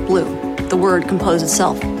Compose, blue. The word Compose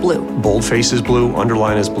itself, blue. Boldface is blue,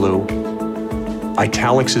 underline is blue.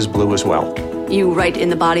 Italics is blue as well. You write in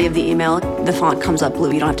the body of the email, the font comes up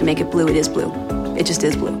blue. You don't have to make it blue, it is blue. It just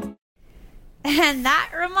is blue. And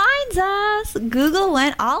that reminds us, Google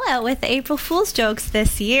went all out with April Fool's jokes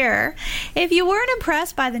this year. If you weren't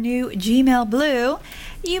impressed by the new Gmail Blue,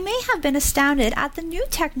 you may have been astounded at the new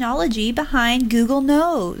technology behind Google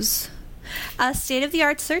Knows. a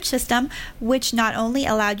state-of-the-art search system which not only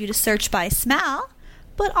allowed you to search by smell,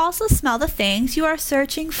 but also smell the things you are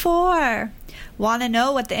searching for. Want to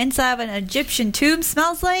know what the inside of an Egyptian tomb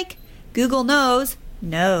smells like? Google knows.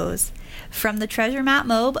 From the treasure map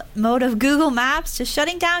mode of Google Maps to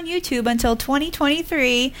shutting down YouTube until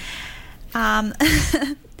 2023,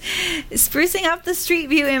 sprucing up the Street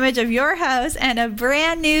View image of your house, and a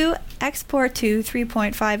brand new export to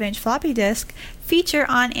 3.5-inch floppy disk feature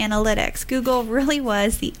on analytics. Google really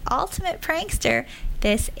was the ultimate prankster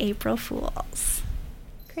this April Fool's.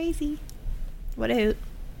 Crazy. What a hoot.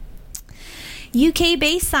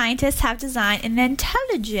 UK-based scientists have designed an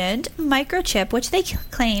intelligent microchip which they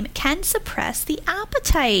claim can suppress the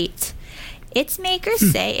appetite. Its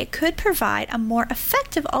makers say it could provide a more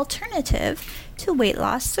effective alternative to weight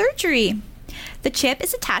loss surgery. The chip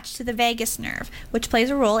is attached to the vagus nerve, which plays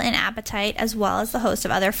a role in appetite as well as the host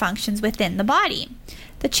of other functions within the body.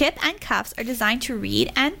 The chip and cuffs are designed to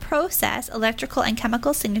read and process electrical and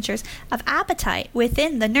chemical signatures of appetite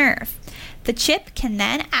within the nerve. The chip can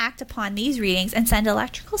then act upon these readings and send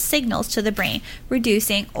electrical signals to the brain,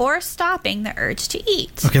 reducing or stopping the urge to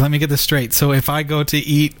eat. Okay, let me get this straight. So if I go to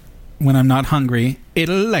eat when I'm not hungry, it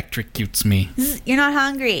electrocutes me. You're not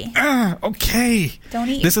hungry. Okay. Don't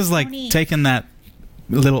eat. This is like taking that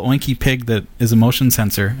little oinky pig that is a motion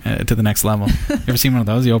sensor to the next level. You ever seen one of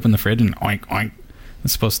those? You open the fridge and oink, oink.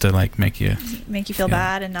 It's supposed to like make you feel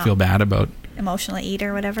bad and not feel bad about emotionally eat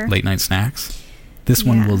or whatever. Late night snacks. This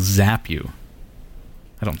one will zap you.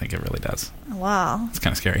 I don't think it really does. Wow. It's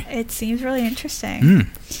kind of scary. It seems really interesting.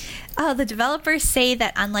 The developers say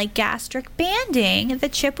that unlike gastric banding, the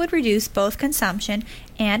chip would reduce both consumption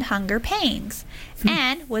and hunger pangs,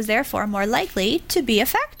 and was therefore more likely to be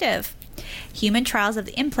effective. Human trials of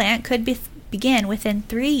the implant could begin within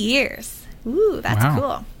 3 years. Ooh, that's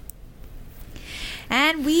cool.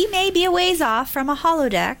 And we may be a ways off from a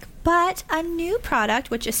holodeck, but a new product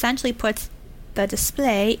which essentially puts the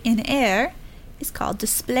display in air is called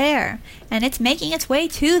Displayer, and it's making its way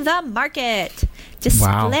to the market.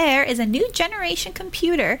 Displayer is a new generation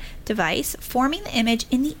computer device forming the image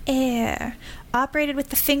in the air, operated with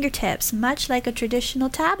the fingertips, much like a traditional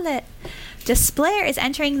tablet. Displayer is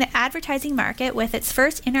entering the advertising market with its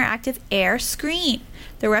first interactive air screen.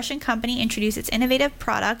 The Russian company introduced its innovative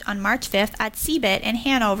product on March 5th at CeBIT in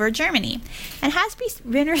Hanover, Germany, and has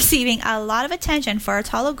been receiving a lot of attention for its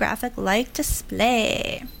holographic-like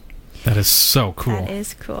display. That is so cool. That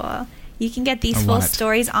is cool. You can get these full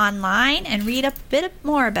stories online and read a bit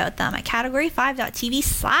more about them at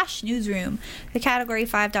category5.tv/newsroom. The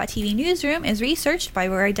Category5.tv newsroom is researched by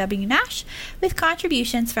Rory W. Nash with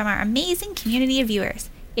contributions from our amazing community of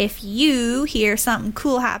viewers. If you hear something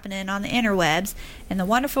cool happening on the interwebs in the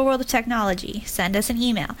wonderful world of technology, send us an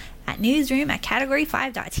email at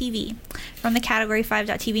newsroom@category5.tv. From the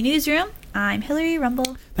Category5.tv newsroom, I'm Hillary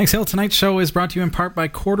Rumble. Thanks, Hill. Tonight's show is brought to you in part by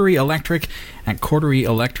Cordery Electric at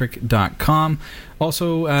corderyelectric.com.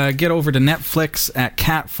 Also, get over to Netflix at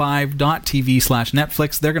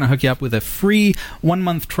cat5.tv/Netflix. They're going to hook you up with a free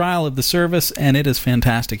 1-month trial of the service, and it is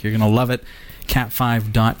fantastic. You're going to love it.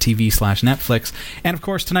 cat5.tv/Netflix. And of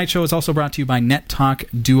course, tonight's show is also brought to you by NetTalk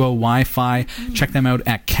Duo Wi-Fi. Check them out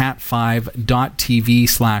at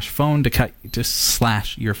cat5.tv/phone to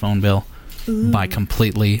slash your phone bill by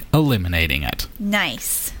completely eliminating it.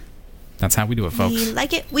 Nice. That's how we do it, folks. We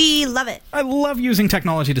like it. We love it. I love using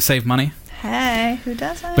technology to save money. Hey, who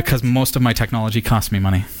doesn't? Because most of my technology costs me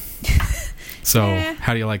money. So,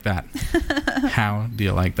 how do you like that? How do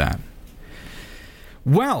you like that?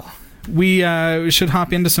 Well, we should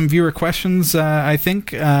hop into some viewer questions, I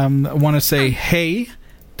think. I want to say hey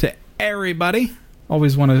to everybody.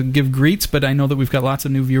 Always want to give greets, but I know that we've got lots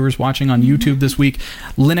of new viewers watching on YouTube this week.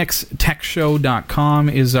 LinuxTechShow.com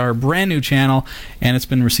is our brand new channel, and it's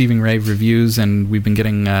been receiving rave reviews, and we've been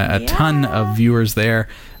getting a ton of viewers there.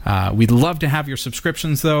 We'd love to have your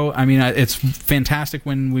subscriptions, though. I mean, it's fantastic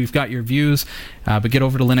when we've got your views, but get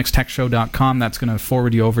over to LinuxTechShow.com. That's going to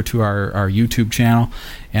forward you over to our YouTube channel,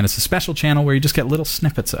 and it's a special channel where you just get little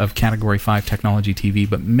snippets of Category 5 Technology TV,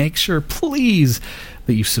 but make sure, please,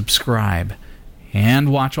 that you subscribe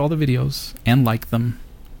and watch all the videos and like them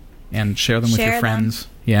and share them with your friends.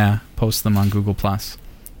 Yeah, post them on Google+, post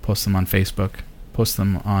them on Facebook, post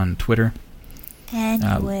them on Twitter.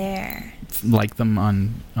 Anywhere. Like them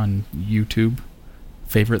on YouTube,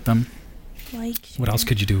 favorite them. What else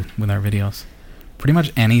could you do with our videos? Pretty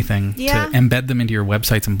much anything to embed them into your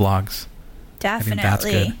websites and blogs. Definitely. I think that's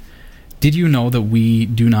good. Did you know that we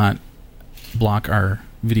do not block our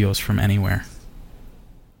videos from anywhere?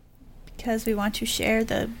 Because we want to share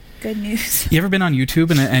the good news. You ever been on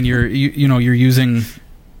YouTube and you're using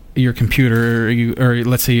your computer, or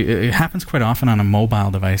let's say it happens quite often on a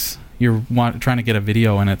mobile device. You're trying to get a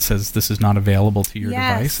video and it says this is not available to your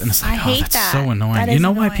device, and it's like, that's so annoying. You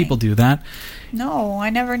know why people do that? No, I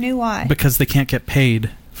never knew why. Because they can't get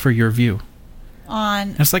paid for your view.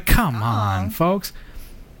 It's like, come on, folks.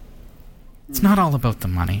 It's not all about the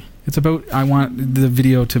money. It's about, I want the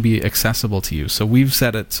video to be accessible to you. So we've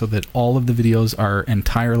set it so that all of the videos are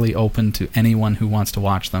entirely open to anyone who wants to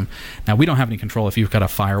watch them. Now, we don't have any control if you've got a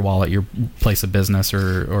firewall at your place of business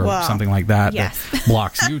or something like that that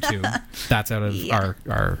blocks YouTube. That's out of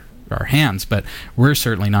our hands. But we're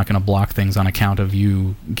certainly not going to block things on account of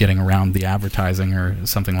you getting around the advertising or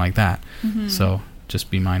something like that. Mm-hmm. So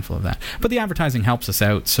just be mindful of that. But the advertising helps us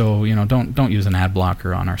out. So, don't use an ad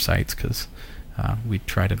blocker on our sites, because we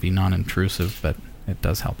try to be non-intrusive, but it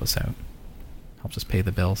does help us out. Helps us pay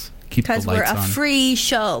the bills. Keep the lights on. Because we're a free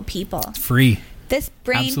show, people. It's free. This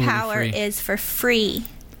brain Absolutely power free. is for free.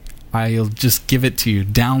 I'll just give it to you.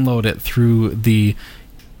 Download it through the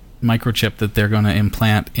microchip that they're going to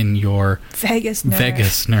implant in your vagus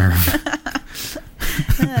nerve.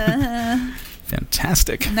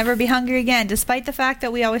 Fantastic. I'll never be hungry again, despite the fact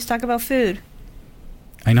that we always talk about food.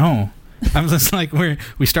 I know. I'm just like, we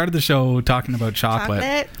started the show talking about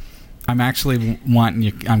chocolate. I'm actually wanting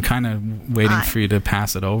you. I'm kind of waiting for you to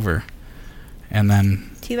pass it over, and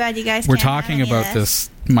then. Too bad you guys. We're talking about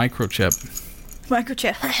this microchip.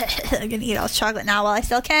 I'm gonna eat all this chocolate now while I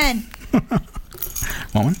still can. Want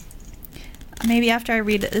one? Maybe after I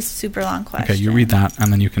read this super long question. Okay, you read that,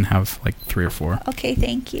 and then you can have like 3 or 4. Okay,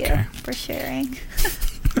 thank you for sharing.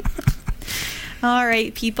 All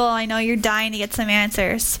right, people. I know you're dying to get some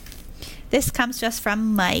answers. This comes just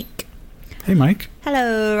from Mike. Hey, Mike.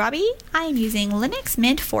 Hello, Robbie. I am using Linux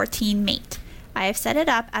Mint 14 Mate. I have set it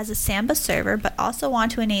up as a Samba server, but also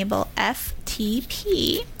want to enable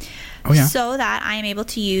FTP so that I am able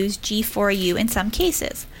to use G4U in some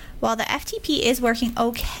cases. While the FTP is working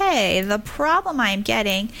okay, the problem I am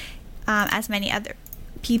getting, as many other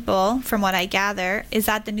people, from what I gather, is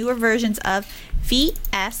that the newer versions of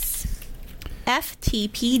VS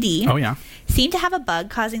FTPD seem to have a bug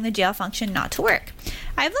causing the jail function not to work.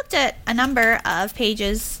 I've looked at a number of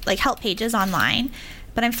pages, like help pages online,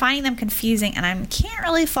 but I'm finding them confusing and I can't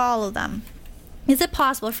really follow them. Is it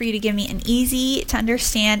possible for you to give me an easy to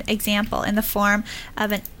understand example in the form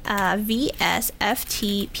of an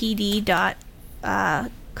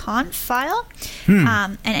vsftpd.conf file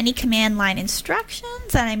and any command line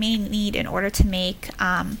instructions that I may need in order to make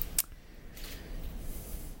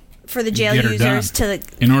for the jail users to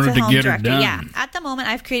home directory. Yeah. At the moment,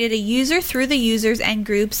 I've created a user through the users and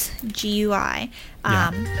groups GUI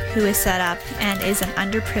who is set up and is an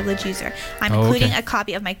underprivileged user. I'm including a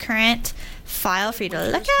copy of my current file for you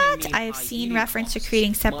to look at. I have seen reference to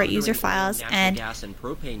creating separate user files and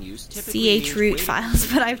chroot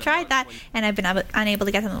files, but I've tried that and I've been unable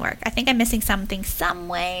to get them to work. I think I'm missing something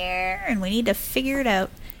somewhere and we need to figure it out.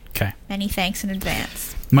 Okay. Many thanks in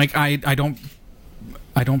advance. Mike, I don't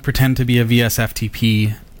pretend to be a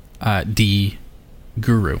VSFTP D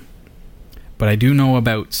guru, but I do know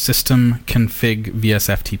about system config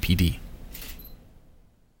VSFTPD.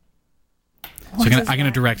 So I'm going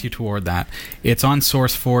to direct you toward that. It's on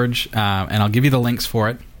SourceForge, and I'll give you the links for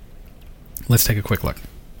it. Let's take a quick look.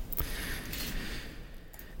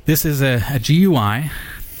 This is a GUI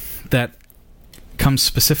that comes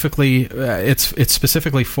specifically. It's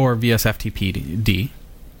specifically for VSFTPD,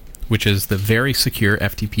 which is the very secure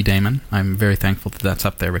FTP daemon. I'm very thankful that that's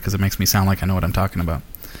up there because it makes me sound like I know what I'm talking about.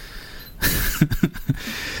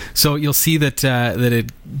 So you'll see that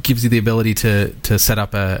it gives you the ability to set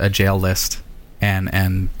up a jail list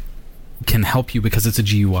and can help you because it's a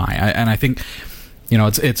GUI. And I think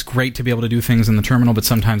it's great to be able to do things in the terminal, but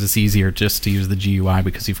sometimes it's easier just to use the GUI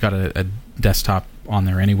because you've got a desktop on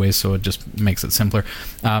there anyway, so it just makes it simpler.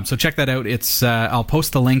 So check that out. It's I'll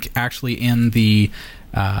post the link actually in the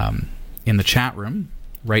chat room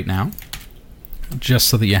right now, just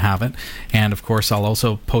so that you have it. And of course, I'll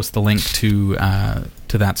also post the link to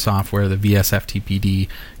that software, the VSFTPD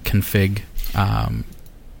config,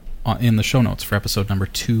 in the show notes for episode number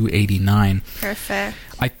 289. Perfect.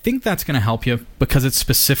 I think that's going to help you because it's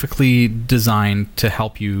specifically designed to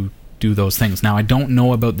help you do those things. Now, I don't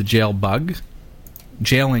know about the jail bug.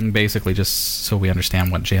 Jailing, basically, just so we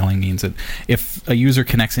understand what jailing means, if a user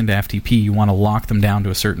connects into FTP, you want to lock them down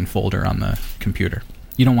to a certain folder on the computer.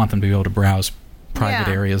 You don't want them to be able to browse private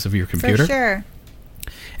areas of your computer. For sure.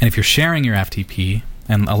 And if you're sharing your FTP,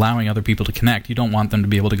 and allowing other people to connect, you don't want them to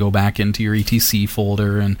be able to go back into your etc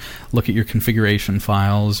folder and look at your configuration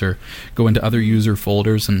files, or go into other user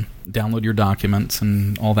folders and download your documents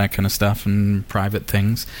and all that kind of stuff and private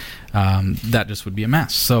things. That just would be a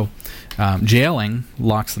mess. So jailing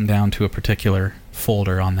locks them down to a particular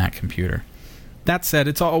folder on that computer. That said,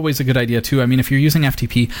 it's always a good idea too. I mean, if you're using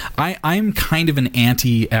FTP, I'm kind of an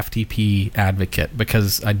anti-FTP advocate,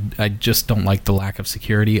 because I just don't like the lack of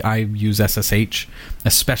security. I use SSH,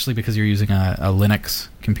 especially because you're using a Linux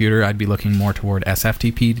computer. I'd be looking more toward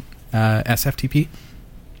SFTP.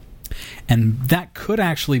 And that could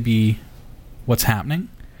actually be what's happening.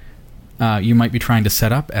 You might be trying to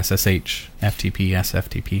set up SSH, FTP,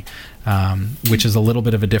 SFTP, which is a little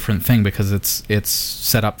bit of a different thing, because it's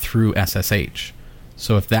set up through SSH.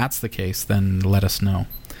 So if that's the case, then let us know,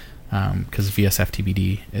 because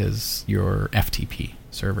VSFTPD is your FTP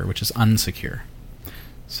server, which is unsecure.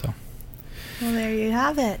 So. Well, there you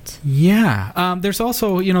have it. Yeah. There's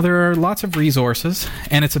also, there are lots of resources,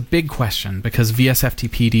 and it's a big question, because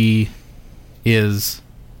VSFTPD is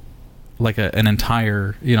like an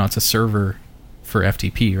entire, it's a server for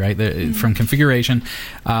FTP, right? From configuration,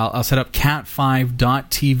 I'll set up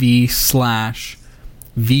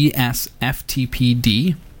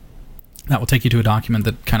cat5.tv/VSFTPD. That will take you to a document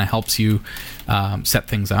that kind of helps you set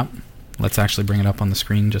things up. Let's actually bring it up on the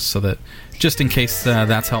screen just in case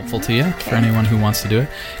that's helpful to you, for anyone who wants to do it.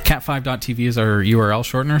 Cat5.tv is our URL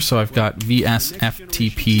shortener, so I've got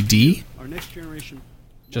VSFTPD,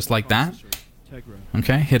 just like that.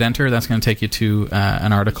 Okay, hit enter. That's going to take you to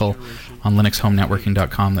an article on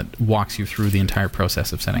linuxhomenetworking.com that walks you through the entire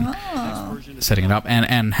process of setting it up,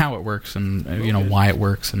 and how it works, and why it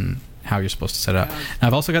works, and how you're supposed to set it up. Now,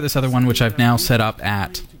 I've also got this other one, which I've now set up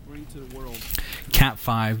at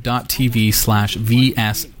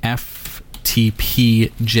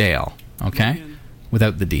cat5.tv/VSFTPjail, okay,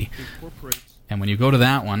 without the D. And when you go to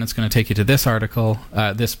that one, it's going to take you to this article,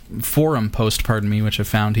 this forum post, which I've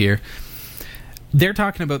found here. They're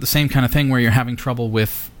talking about the same kind of thing, where you're having trouble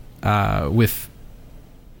with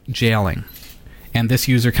jailing. And this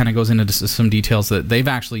user kind of goes into some details that they've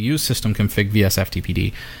actually used system config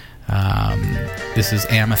VSFTPD. This is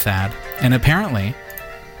Amethad. And apparently,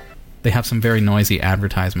 they have some very noisy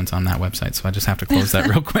advertisements on that website, so I just have to close that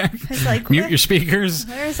real quick. It's like, mute your speakers.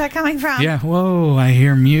 Where is that coming from? Yeah, whoa, I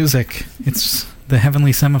hear music. It's the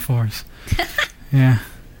heavenly semaphores. Yeah.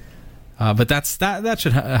 But that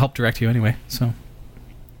should help direct you anyway. So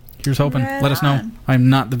here's hoping. Right Let us know. on. I'm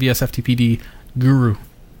not the VSFTPD guru.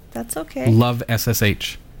 That's okay. Love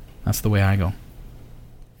SSH. That's the way I go.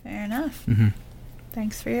 Fair enough. Mm-hmm.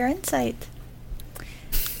 Thanks for your insight.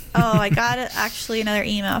 Oh, I got actually another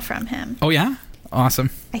email from him. Oh, yeah? Awesome.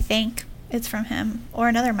 I think it's from him. Or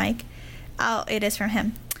another Mike. Oh, it is from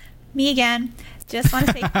him. Me again. Just want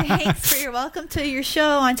to say thanks for your welcome to your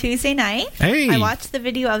show on Tuesday night. Hey! I watched the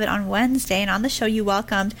video of it on Wednesday, and on the show you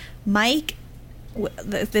welcomed Mike.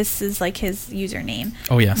 This is like his username.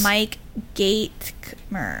 Oh, yes. Mike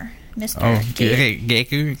Gatekemer. Mr.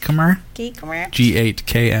 Gatekemer? Gatekemer?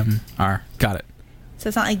 G8KMR. Got it. So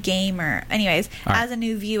it's not like gamer. Anyways, All right. as a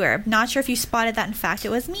new viewer, not sure if you spotted that. In fact, it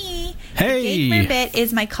was me. Hey! The gamer bit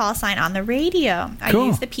is my call sign on the radio. I Cool.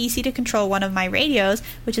 use the PC to control one of my radios,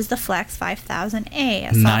 which is the Flex 5000A,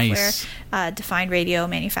 a Nice. software-defined radio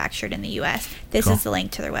manufactured in the U.S. This Cool. is the link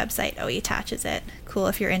to their website. Oh, he attaches it. Cool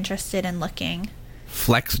if you're interested in looking.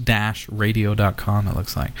 Flex-radio.com, it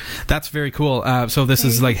looks like. That's very cool. So this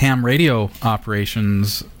is like ham radio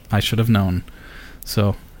operations. I should have known.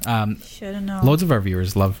 So... Should have known. loads of our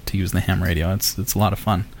viewers love to use the ham radio. It's a lot of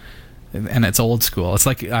fun, and it's old school. It's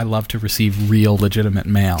like I love to receive real, legitimate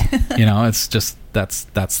mail. It's just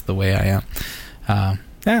that's the way I am.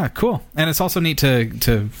 Yeah, cool. And it's also neat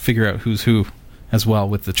to figure out who's who as well,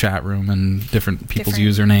 with the chat room and different people's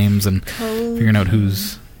usernames, and figuring out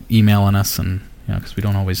who's emailing us, and because we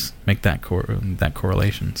don't always make that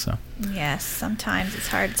correlation. So Yes, sometimes it's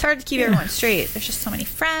hard. It's hard to keep everyone straight. There's just so many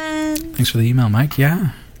friends. thanks for the email, Mike.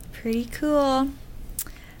 Yeah. Pretty cool.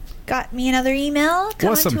 Got me another email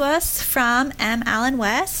coming Awesome. to us from M. Allen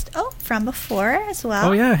West. Oh, from before as well.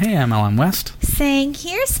 Oh yeah. Hey, I'm Alan West. Saying,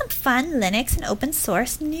 here's some fun Linux and open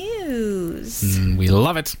source news. We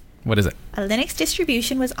love it. What is it? A Linux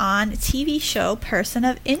distribution was on a TV show Person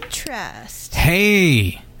of Interest.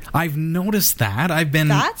 Hey, I've noticed that.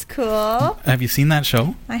 That's cool. Have you seen that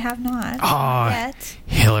show? I have not Oh, yet.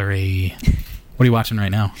 Hillary. What are you watching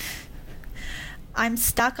right now? I'm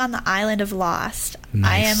stuck on the island of Lost.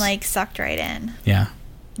 Nice. I am sucked right in. Yeah.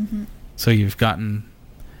 Mm-hmm. So you've gotten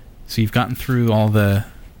through all the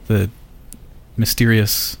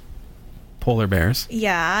mysterious polar bears.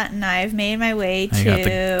 Yeah, and I've made my way Now to... you got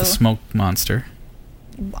the smoke monster.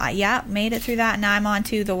 Yeah, made it through that. Now I'm on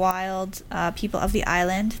to the wild people of the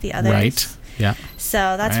island, the others. Right, yeah. So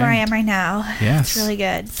that's where I am right now. Yes. It's really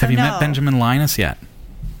good. So Have you met Benjamin Linus yet?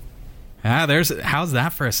 How's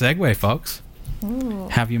that for a segue, folks? Ooh.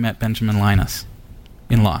 Have you met Benjamin Linus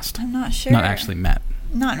in Lost? I'm not sure. Not actually met.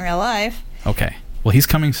 Not in real life. Okay. Well, he's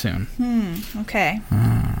coming soon. Okay.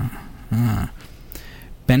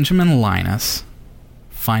 Benjamin Linus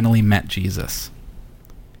finally met Jesus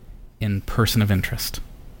in Person of Interest.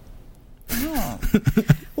 Oh.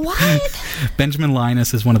 What? Benjamin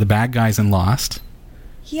Linus is one of the bad guys in Lost.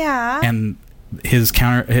 Yeah. And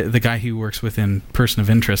the guy he works with in Person of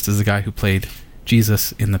Interest is the guy who played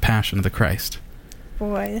Jesus in The Passion of the Christ.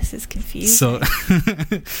 Boy, this is confusing.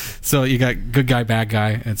 So you got good guy, bad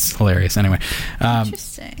guy. It's hilarious. Anyway.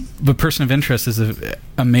 Interesting. But Person of Interest is an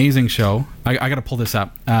amazing show. I got to pull this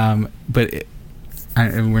up. But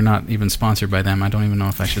we're not even sponsored by them. I don't even know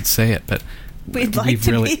if I should say it, but we've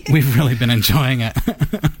really been enjoying it.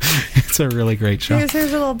 It's a really great show. Here's a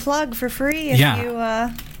little plug for free if you...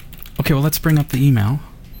 Okay, well, let's bring up the email.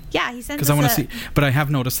 Yeah, he sent us because I want to see. But I have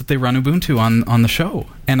noticed that they run Ubuntu on the show,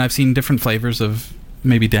 and I've seen different flavors of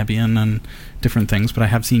maybe Debian and different things. But I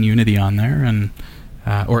have seen Unity on there, and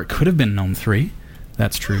or it could have been GNOME 3.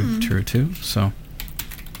 That's true too. So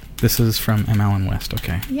this is from M. Allen West.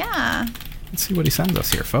 Okay. Yeah. Let's see what he sends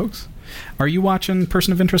us here, folks. Are you watching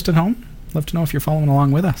Person of Interest at home? Love to know if you're following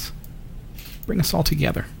along with us. Bring us all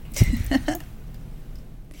together.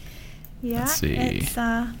 Yeah. Let's see. It's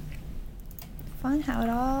fun how it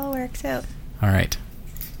all works out. All right.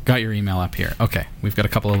 Got your email up here. Okay. We've got a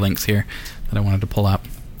couple of links here that I wanted to pull up.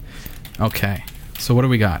 Okay. So what do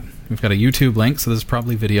we got? We've got a YouTube link, so this is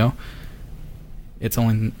probably video. It's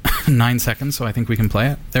only 9 seconds, so I think we can play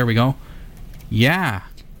it. There we go. Yeah.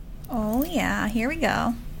 Oh, yeah. Here we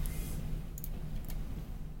go.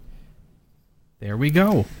 There we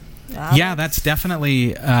go. Wow. Yeah, that's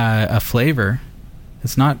definitely a flavor.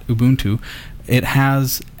 It's not Ubuntu. It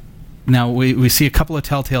has... Now, we see a couple of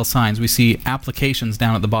telltale signs. We see applications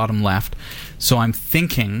down at the bottom left. So I'm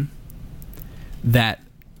thinking that...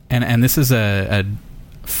 And this is a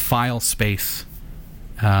file space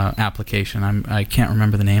application. I can't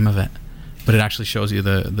remember the name of it. But it actually shows you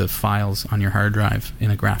the files on your hard drive in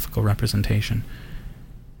a graphical representation.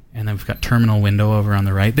 And then we've got terminal window over on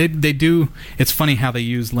the right. They do... It's funny how they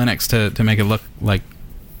use Linux to make it look like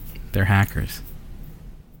they're hackers.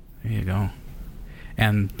 There you go.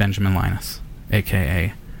 And Benjamin Linus,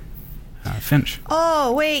 a.k.a. Finch.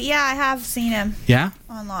 Oh, wait. Yeah, I have seen him. Yeah?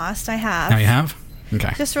 On Lost. I have. Now you have?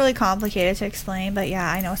 Okay. Just really complicated to explain, but yeah,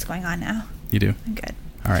 I know what's going on now. You do? I'm good.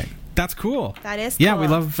 All right. That's cool. That is cool. Yeah, we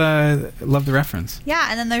love the reference. Yeah,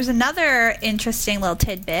 and then there's another interesting little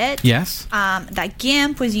tidbit. Yes? That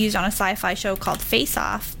GIMP was used on a sci-fi show called Face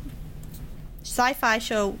Off. Sci-fi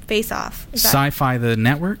show Face Off. Sci-Fi the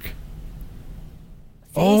network?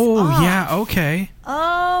 Off. Yeah, okay.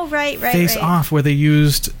 Oh, right. Face Off, where they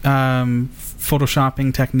used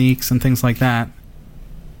photoshopping techniques and things like that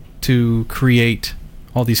to create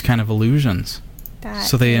all these kind of illusions.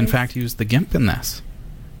 So they, in fact, used the GIMP in this.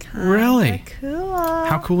 Really? Cool.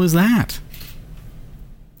 How cool is that?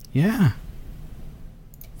 Yeah.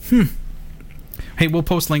 Hey, we'll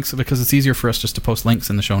post links because it's easier for us just to post links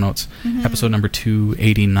in the show notes. Episode number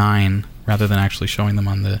 289, rather than actually showing them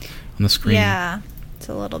on the screen. Yeah, it's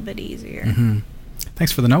a little bit easier.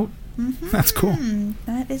 Thanks for the note. That's cool.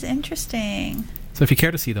 That is interesting. So if you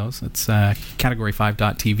care to see those, it's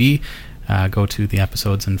category5.tv. Go to the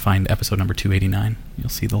episodes and find episode number 289. You'll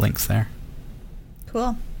see the links there.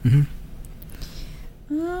 Cool.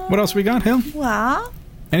 What else we got, Hill? Well,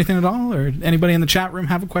 anything at all? Or anybody in the chat room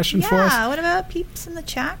have a question for us? Yeah, what about peeps in the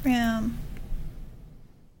chat room?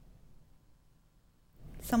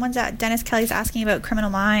 Dennis Kelly's asking about Criminal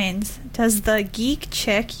Minds. Does the geek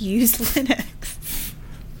chick use Linux?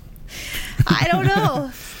 I don't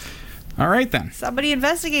know. All right, then. Somebody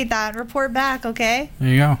investigate that and report back, okay? There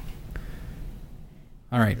you go.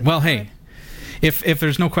 All right. Well, hey, if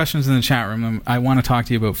there's no questions in the chat room, I want to talk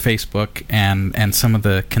to you about Facebook and some of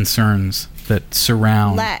the concerns that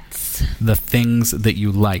surround the things that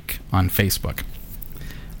you like on Facebook.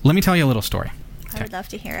 Let me tell you a little story. I would love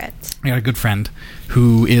to hear it. I got a good friend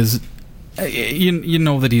who is, you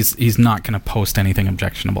know that he's not going to post anything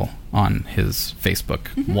objectionable on his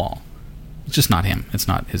Facebook wall. It's just not him. It's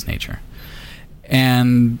not his nature.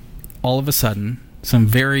 And all of a sudden, some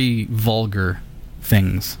very vulgar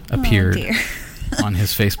things appeared on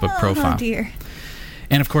his Facebook profile. Oh, dear.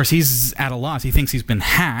 And, of course, he's at a loss. He thinks he's been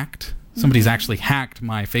hacked. Somebody's actually hacked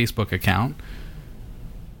my Facebook account.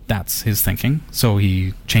 that's his thinking. So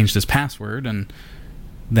he changed his password and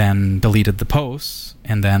then deleted the posts,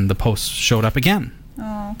 and then the posts showed up again.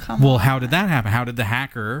 Oh, come on. Well, how did that happen? How did the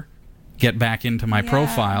hacker get back into my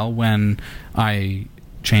profile when I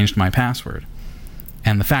changed my password?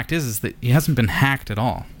 And the fact is that he hasn't been hacked at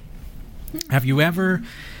all. Have you ever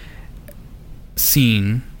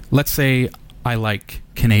seen, let's say I like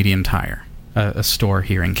Canadian Tire, a store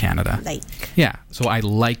here in Canada. Yeah, so I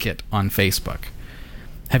like it on Facebook.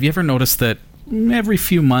 Have you ever noticed that every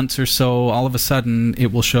few months or so, all of a sudden,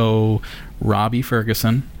 it will show Robbie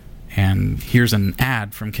Ferguson, and here's an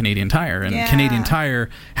ad from Canadian Tire, and Canadian Tire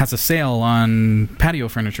has a sale on patio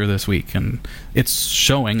furniture this week, and it's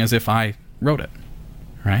showing as if I wrote it,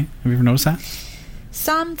 right? Have you ever noticed that?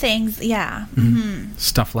 Some things, yeah.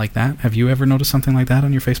 Stuff like that. Have you ever noticed something like that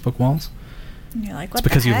on your Facebook walls? And you're like, what it's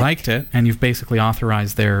because the heck? you liked it, and you've basically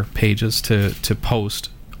authorized their pages to post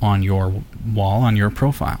on your wall, on your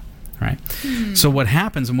profile, right? So what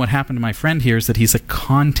happens, and what happened to my friend here, is that he's a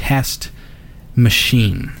contest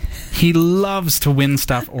machine. He loves to win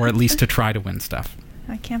stuff, or at least to try to win stuff.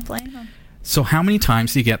 I can't blame him. So how many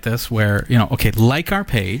times do you get this where, okay, like our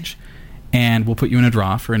page, and we'll put you in a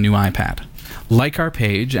draw for a new iPad. Like our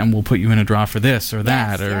page, and we'll put you in a draw for this or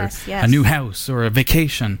that, a new house or a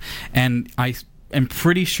vacation. And I am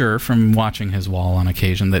pretty sure from watching his wall on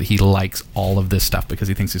occasion that he likes all of this stuff because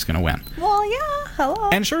he thinks he's going to win. Well, yeah, hello.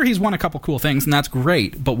 And sure, he's won a couple cool things, and that's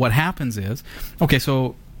great. But what happens is, okay,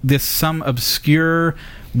 so some obscure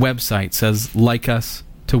website says, like us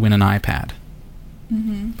to win an iPad.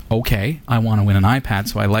 Okay, I want to win an iPad,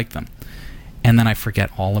 so I like them. And then I forget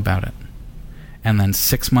all about it. And then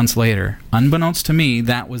 6 months later, unbeknownst to me,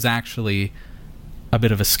 that was actually a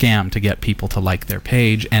bit of a scam to get people to like their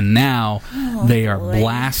page. And now they are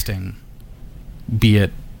blasting, be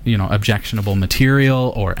it objectionable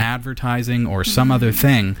material or advertising or some other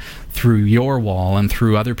thing through your wall and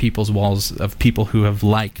through other people's walls of people who have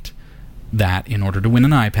liked that in order to win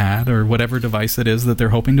an iPad or whatever device it is that they're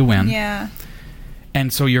hoping to win. Yeah.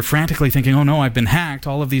 And so you're frantically thinking, oh no, I've been hacked.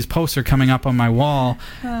 All of these posts are coming up on my wall,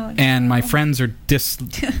 and my friends are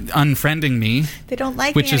unfriending me. They don't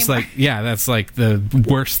like me anymore. That's like the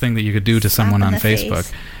worst thing that you could do to someone on Facebook.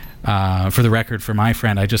 For the record, for my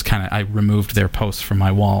friend, I removed their posts from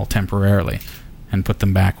my wall temporarily and put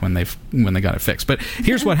them back when they got it fixed. But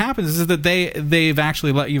here's what happens is that they've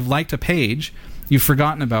actually you've liked a page, you've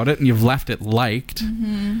forgotten about it, and you've left it liked,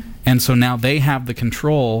 and so now they have the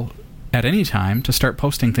control at any time to start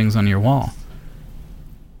posting things on your wall.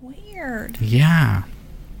 Weird. Yeah.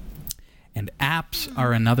 And apps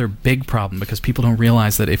are another big problem because people don't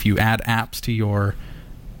realize that if you add apps to your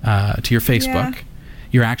Facebook,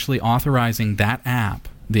 you're actually authorizing that app,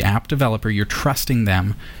 the app developer, you're trusting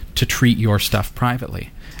them to treat your stuff privately.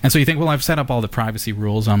 And so you think, well, I've set up all the privacy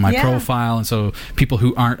rules on my profile, and so people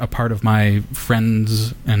who aren't a part of my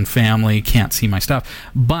friends and family can't see my stuff.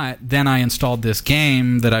 But then I installed this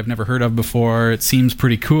game that I've never heard of before. It seems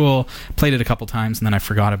pretty cool. Played it a couple times, and then I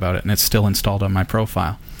forgot about it, and it's still installed on my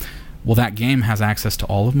profile. Well, that game has access to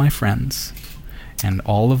all of my friends and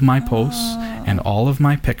all of my posts and all of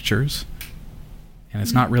my pictures. And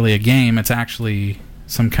it's not really a game. It's actually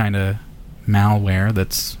some kind of malware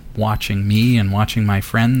that's watching me and watching my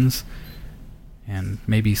friends and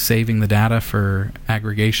maybe saving the data for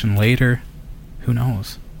aggregation later. Who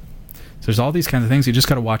knows? So there's all these kinds of things. You just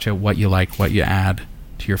got to watch out what you like, what you add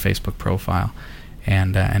to your Facebook profile,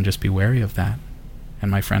 and just be wary of that.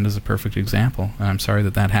 And my friend is a perfect example. And I'm sorry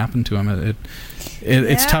that happened to him.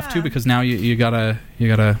 It's tough too because now you gotta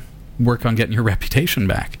work on getting your reputation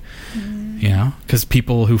back. Because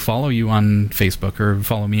people who follow you on Facebook or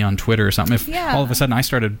follow me on Twitter or something, if all of a sudden I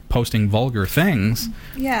started posting vulgar things,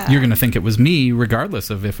 you're going to think it was me, regardless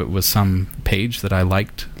of if it was some page that I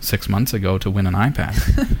liked 6 months ago to win an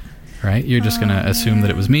iPad. Right? You're just going to assume that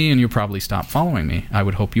it was me, and you'll probably stop following me. I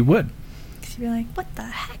would hope you would. Because you'd be like, what the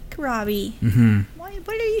heck, Robbie?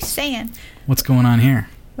 What are you saying? What's going on here?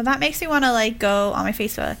 Well, that makes me want to go on my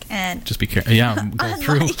Facebook and just be careful. Yeah, go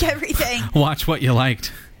through. Unlike everything. Watch what you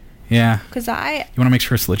liked. Yeah. Because you want to make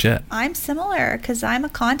sure it's legit. I'm similar because I'm a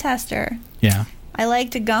contester. Yeah. I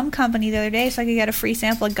liked a gum company the other day so I could get a free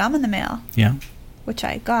sample of gum in the mail. Yeah. Which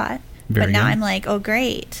I got. Very but now good. I'm like, oh,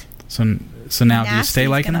 great. So now do you stay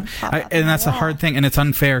liking them? And that's a hard thing, and it's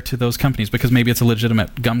unfair to those companies because maybe it's a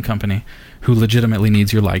legitimate gum company who legitimately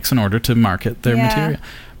needs your likes in order to market their material.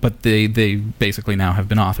 But they basically now have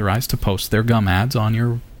been authorized to post their gum ads on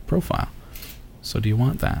your profile. So do you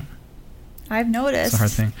want that? I've noticed. It's a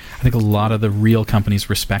hard thing. I think a lot of the real companies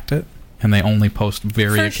respect it, and they only post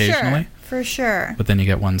very occasionally. For sure. But then you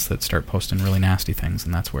get ones that start posting really nasty things,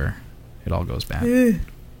 and that's where it all goes bad.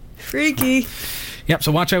 Freaky. Yep,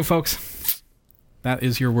 so watch out, folks. That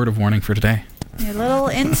is your word of warning for today. Your little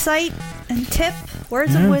insight and tip,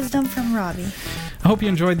 words of wisdom from Robbie. I hope you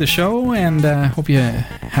enjoyed the show, and hope you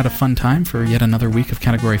had a fun time for yet another week of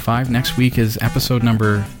Category 5. Next week is episode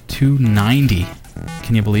number 290.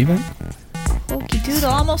 Can you believe it? Okie doodle,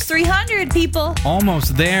 almost 300 people.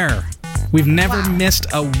 Almost there. We've never missed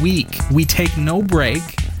a week. We take no break.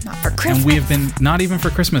 Not for Christmas. And we have been, not even for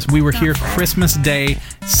Christmas. We were here Christmas Day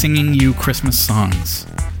singing you Christmas songs.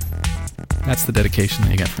 That's the dedication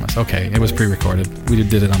that you get from us. Okay, it was pre-recorded. We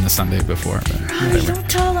did it on the Sunday before. But whatever. Don't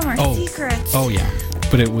tell them our secrets. Oh, yeah.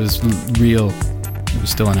 But it was real. It was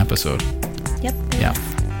still an episode. Yep. Yeah.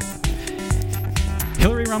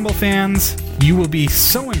 Hillary Rumble fans, you will be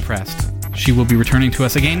so impressed. She will be returning to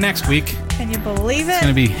us again next week. Can you believe it? It's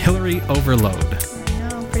going to be Hillary Overload. I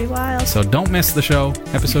know, pretty wild. So don't miss the show.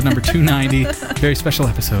 Episode number 290. Very special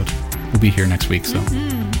episode. We'll be here next week, so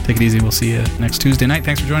take it easy. We'll see you next Tuesday night.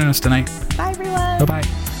 Thanks for joining us tonight. Bye, everyone. Bye-bye.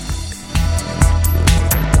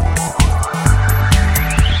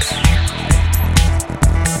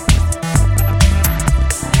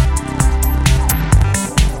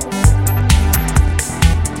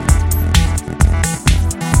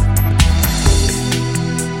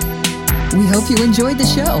 We hope you enjoyed the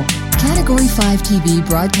show. Category 5 TV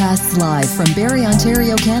broadcasts live from Barrie,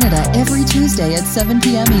 Ontario, Canada every Tuesday at 7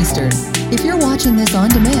 p.m. Eastern. If you're watching this on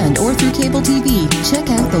demand or through cable TV, check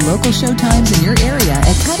out the local show times in your area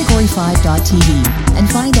at category5.tv and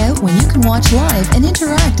find out when you can watch live and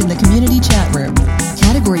interact in the community chat room.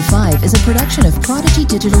 Category 5 is a production of Prodigy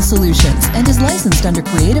Digital Solutions and is licensed under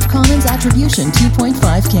Creative Commons Attribution 2.5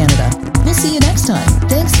 Canada. We'll see you next time.